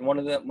about it, and one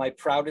of my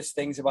proudest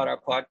things about our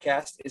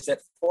podcast is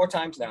that 4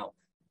 times now,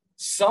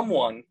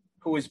 someone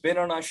who has been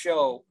on our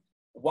show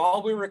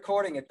while we were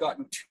recording had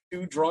gotten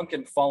too drunk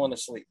and fallen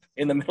asleep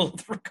in the middle of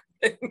the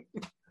recording.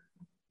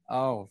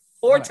 Oh,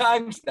 4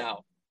 times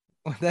now.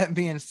 With that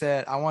being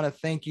said, I want to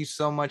thank you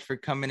so much for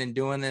coming and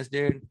doing this,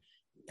 dude.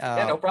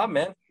 Yeah, no problem,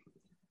 man.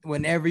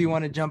 Whenever you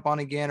want to jump on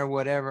again or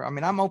whatever, I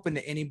mean, I'm open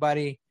to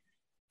anybody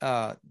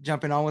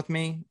jumping on with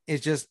me.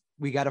 It's just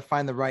we got to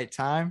find the right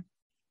time.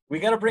 We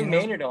got to bring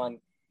Maynard on.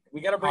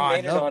 We got to bring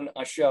Maynard on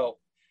a show.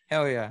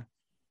 Hell yeah!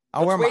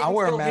 I'll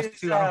wear a mask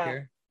too. I don't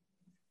care.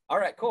 All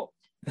right, cool.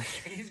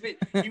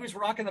 He was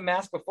rocking the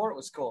mask before it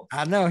was cool.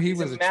 I know he's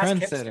was a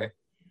trendsetter.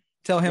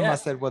 Tell him I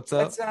said what's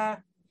up.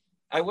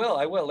 I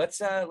will.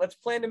 Let's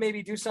plan to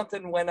maybe do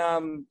something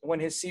when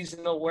his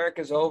seasonal work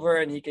is over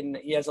and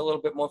he has a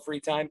little bit more free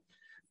time.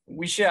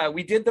 We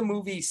did the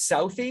movie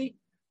Southie,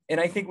 and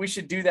I think we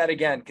should do that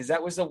again because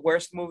that was the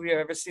worst movie I've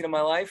ever seen in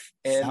my life.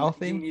 And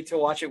Southie? You need to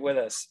watch it with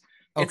us.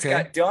 Okay. It's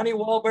got Donnie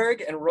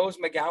Wahlberg and Rose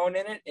McGowan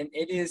in it, and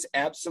it is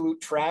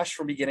absolute trash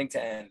from beginning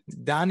to end.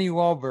 Donnie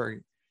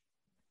Wahlberg.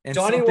 And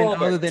Donnie something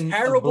Wahlberg, other than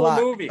terrible a block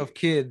movie of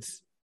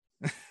kids.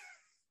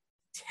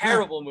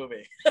 Terrible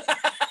movie.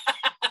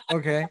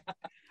 Okay,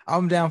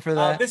 I'm down for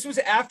that. This was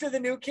after the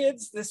New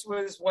Kids. This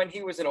was when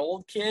he was an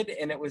old kid,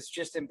 and it was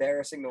just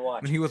embarrassing to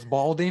watch. When he was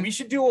balding. We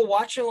should do a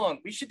watch along.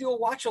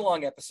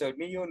 Episode.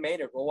 Me, you, and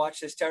Maynard. We'll watch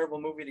this terrible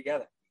movie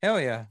together. Hell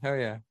yeah.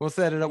 We'll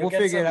set it up. We'll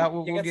figure it out.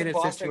 We'll get it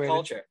Boston situated.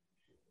 Culture.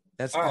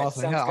 That's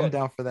awesome. Hell, I'm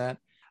down for that.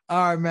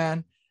 All right,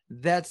 man.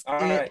 That's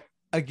all it. Right.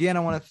 Again, I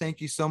want to thank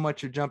you so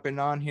much for jumping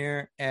on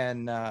here.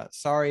 And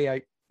sorry,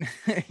 I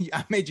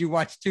made you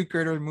watch 2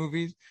 Critters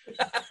movies.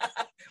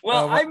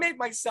 Well, I made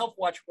myself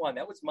watch 1.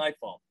 That was my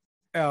fault.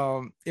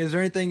 Is there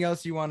anything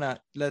else you want to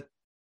let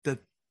the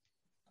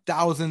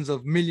thousands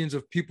of millions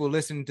of people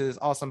listening to this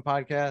awesome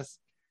podcast?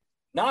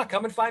 Nah,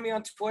 come and find me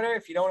on Twitter.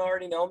 If you don't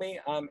already know me,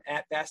 I'm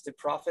at Bastard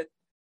Prophet.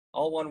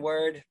 All one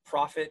word.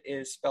 Prophet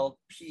is spelled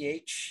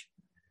PH.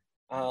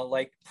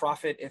 Like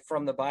profit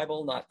from the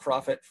Bible, not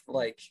profit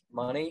like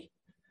money.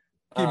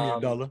 Give me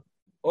 $1.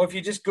 Or if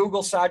you just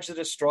Google Sarge the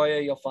Destroyer,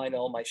 you'll find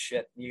all my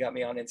shit. You got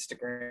me on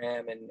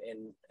Instagram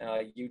and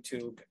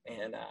YouTube.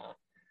 And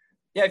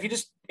if you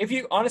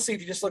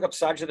just look up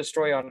Sarge the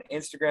Destroyer on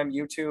Instagram,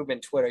 YouTube,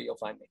 and Twitter, you'll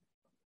find me.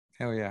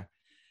 Hell yeah.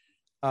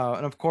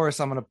 And of course,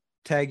 I'm going to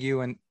tag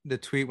you in the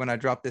tweet when I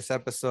drop this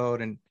episode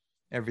and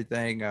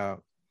everything.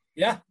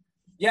 Yeah.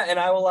 And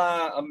I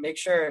will make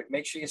sure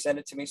you send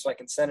it to me so I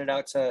can send it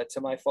out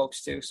to my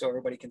folks too, so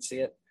everybody can see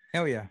it.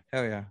 Hell yeah.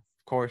 Of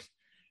course.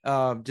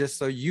 Just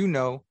so you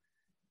know,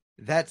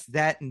 that's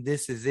that, and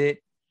this is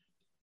it.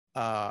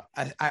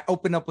 I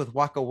open up with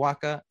Waka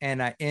Waka,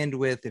 and I end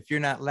with, if you're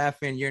not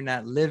laughing, you're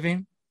not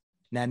living.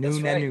 Nanu, That's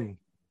right. Nanu.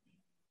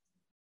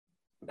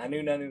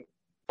 Nanu, Nanu.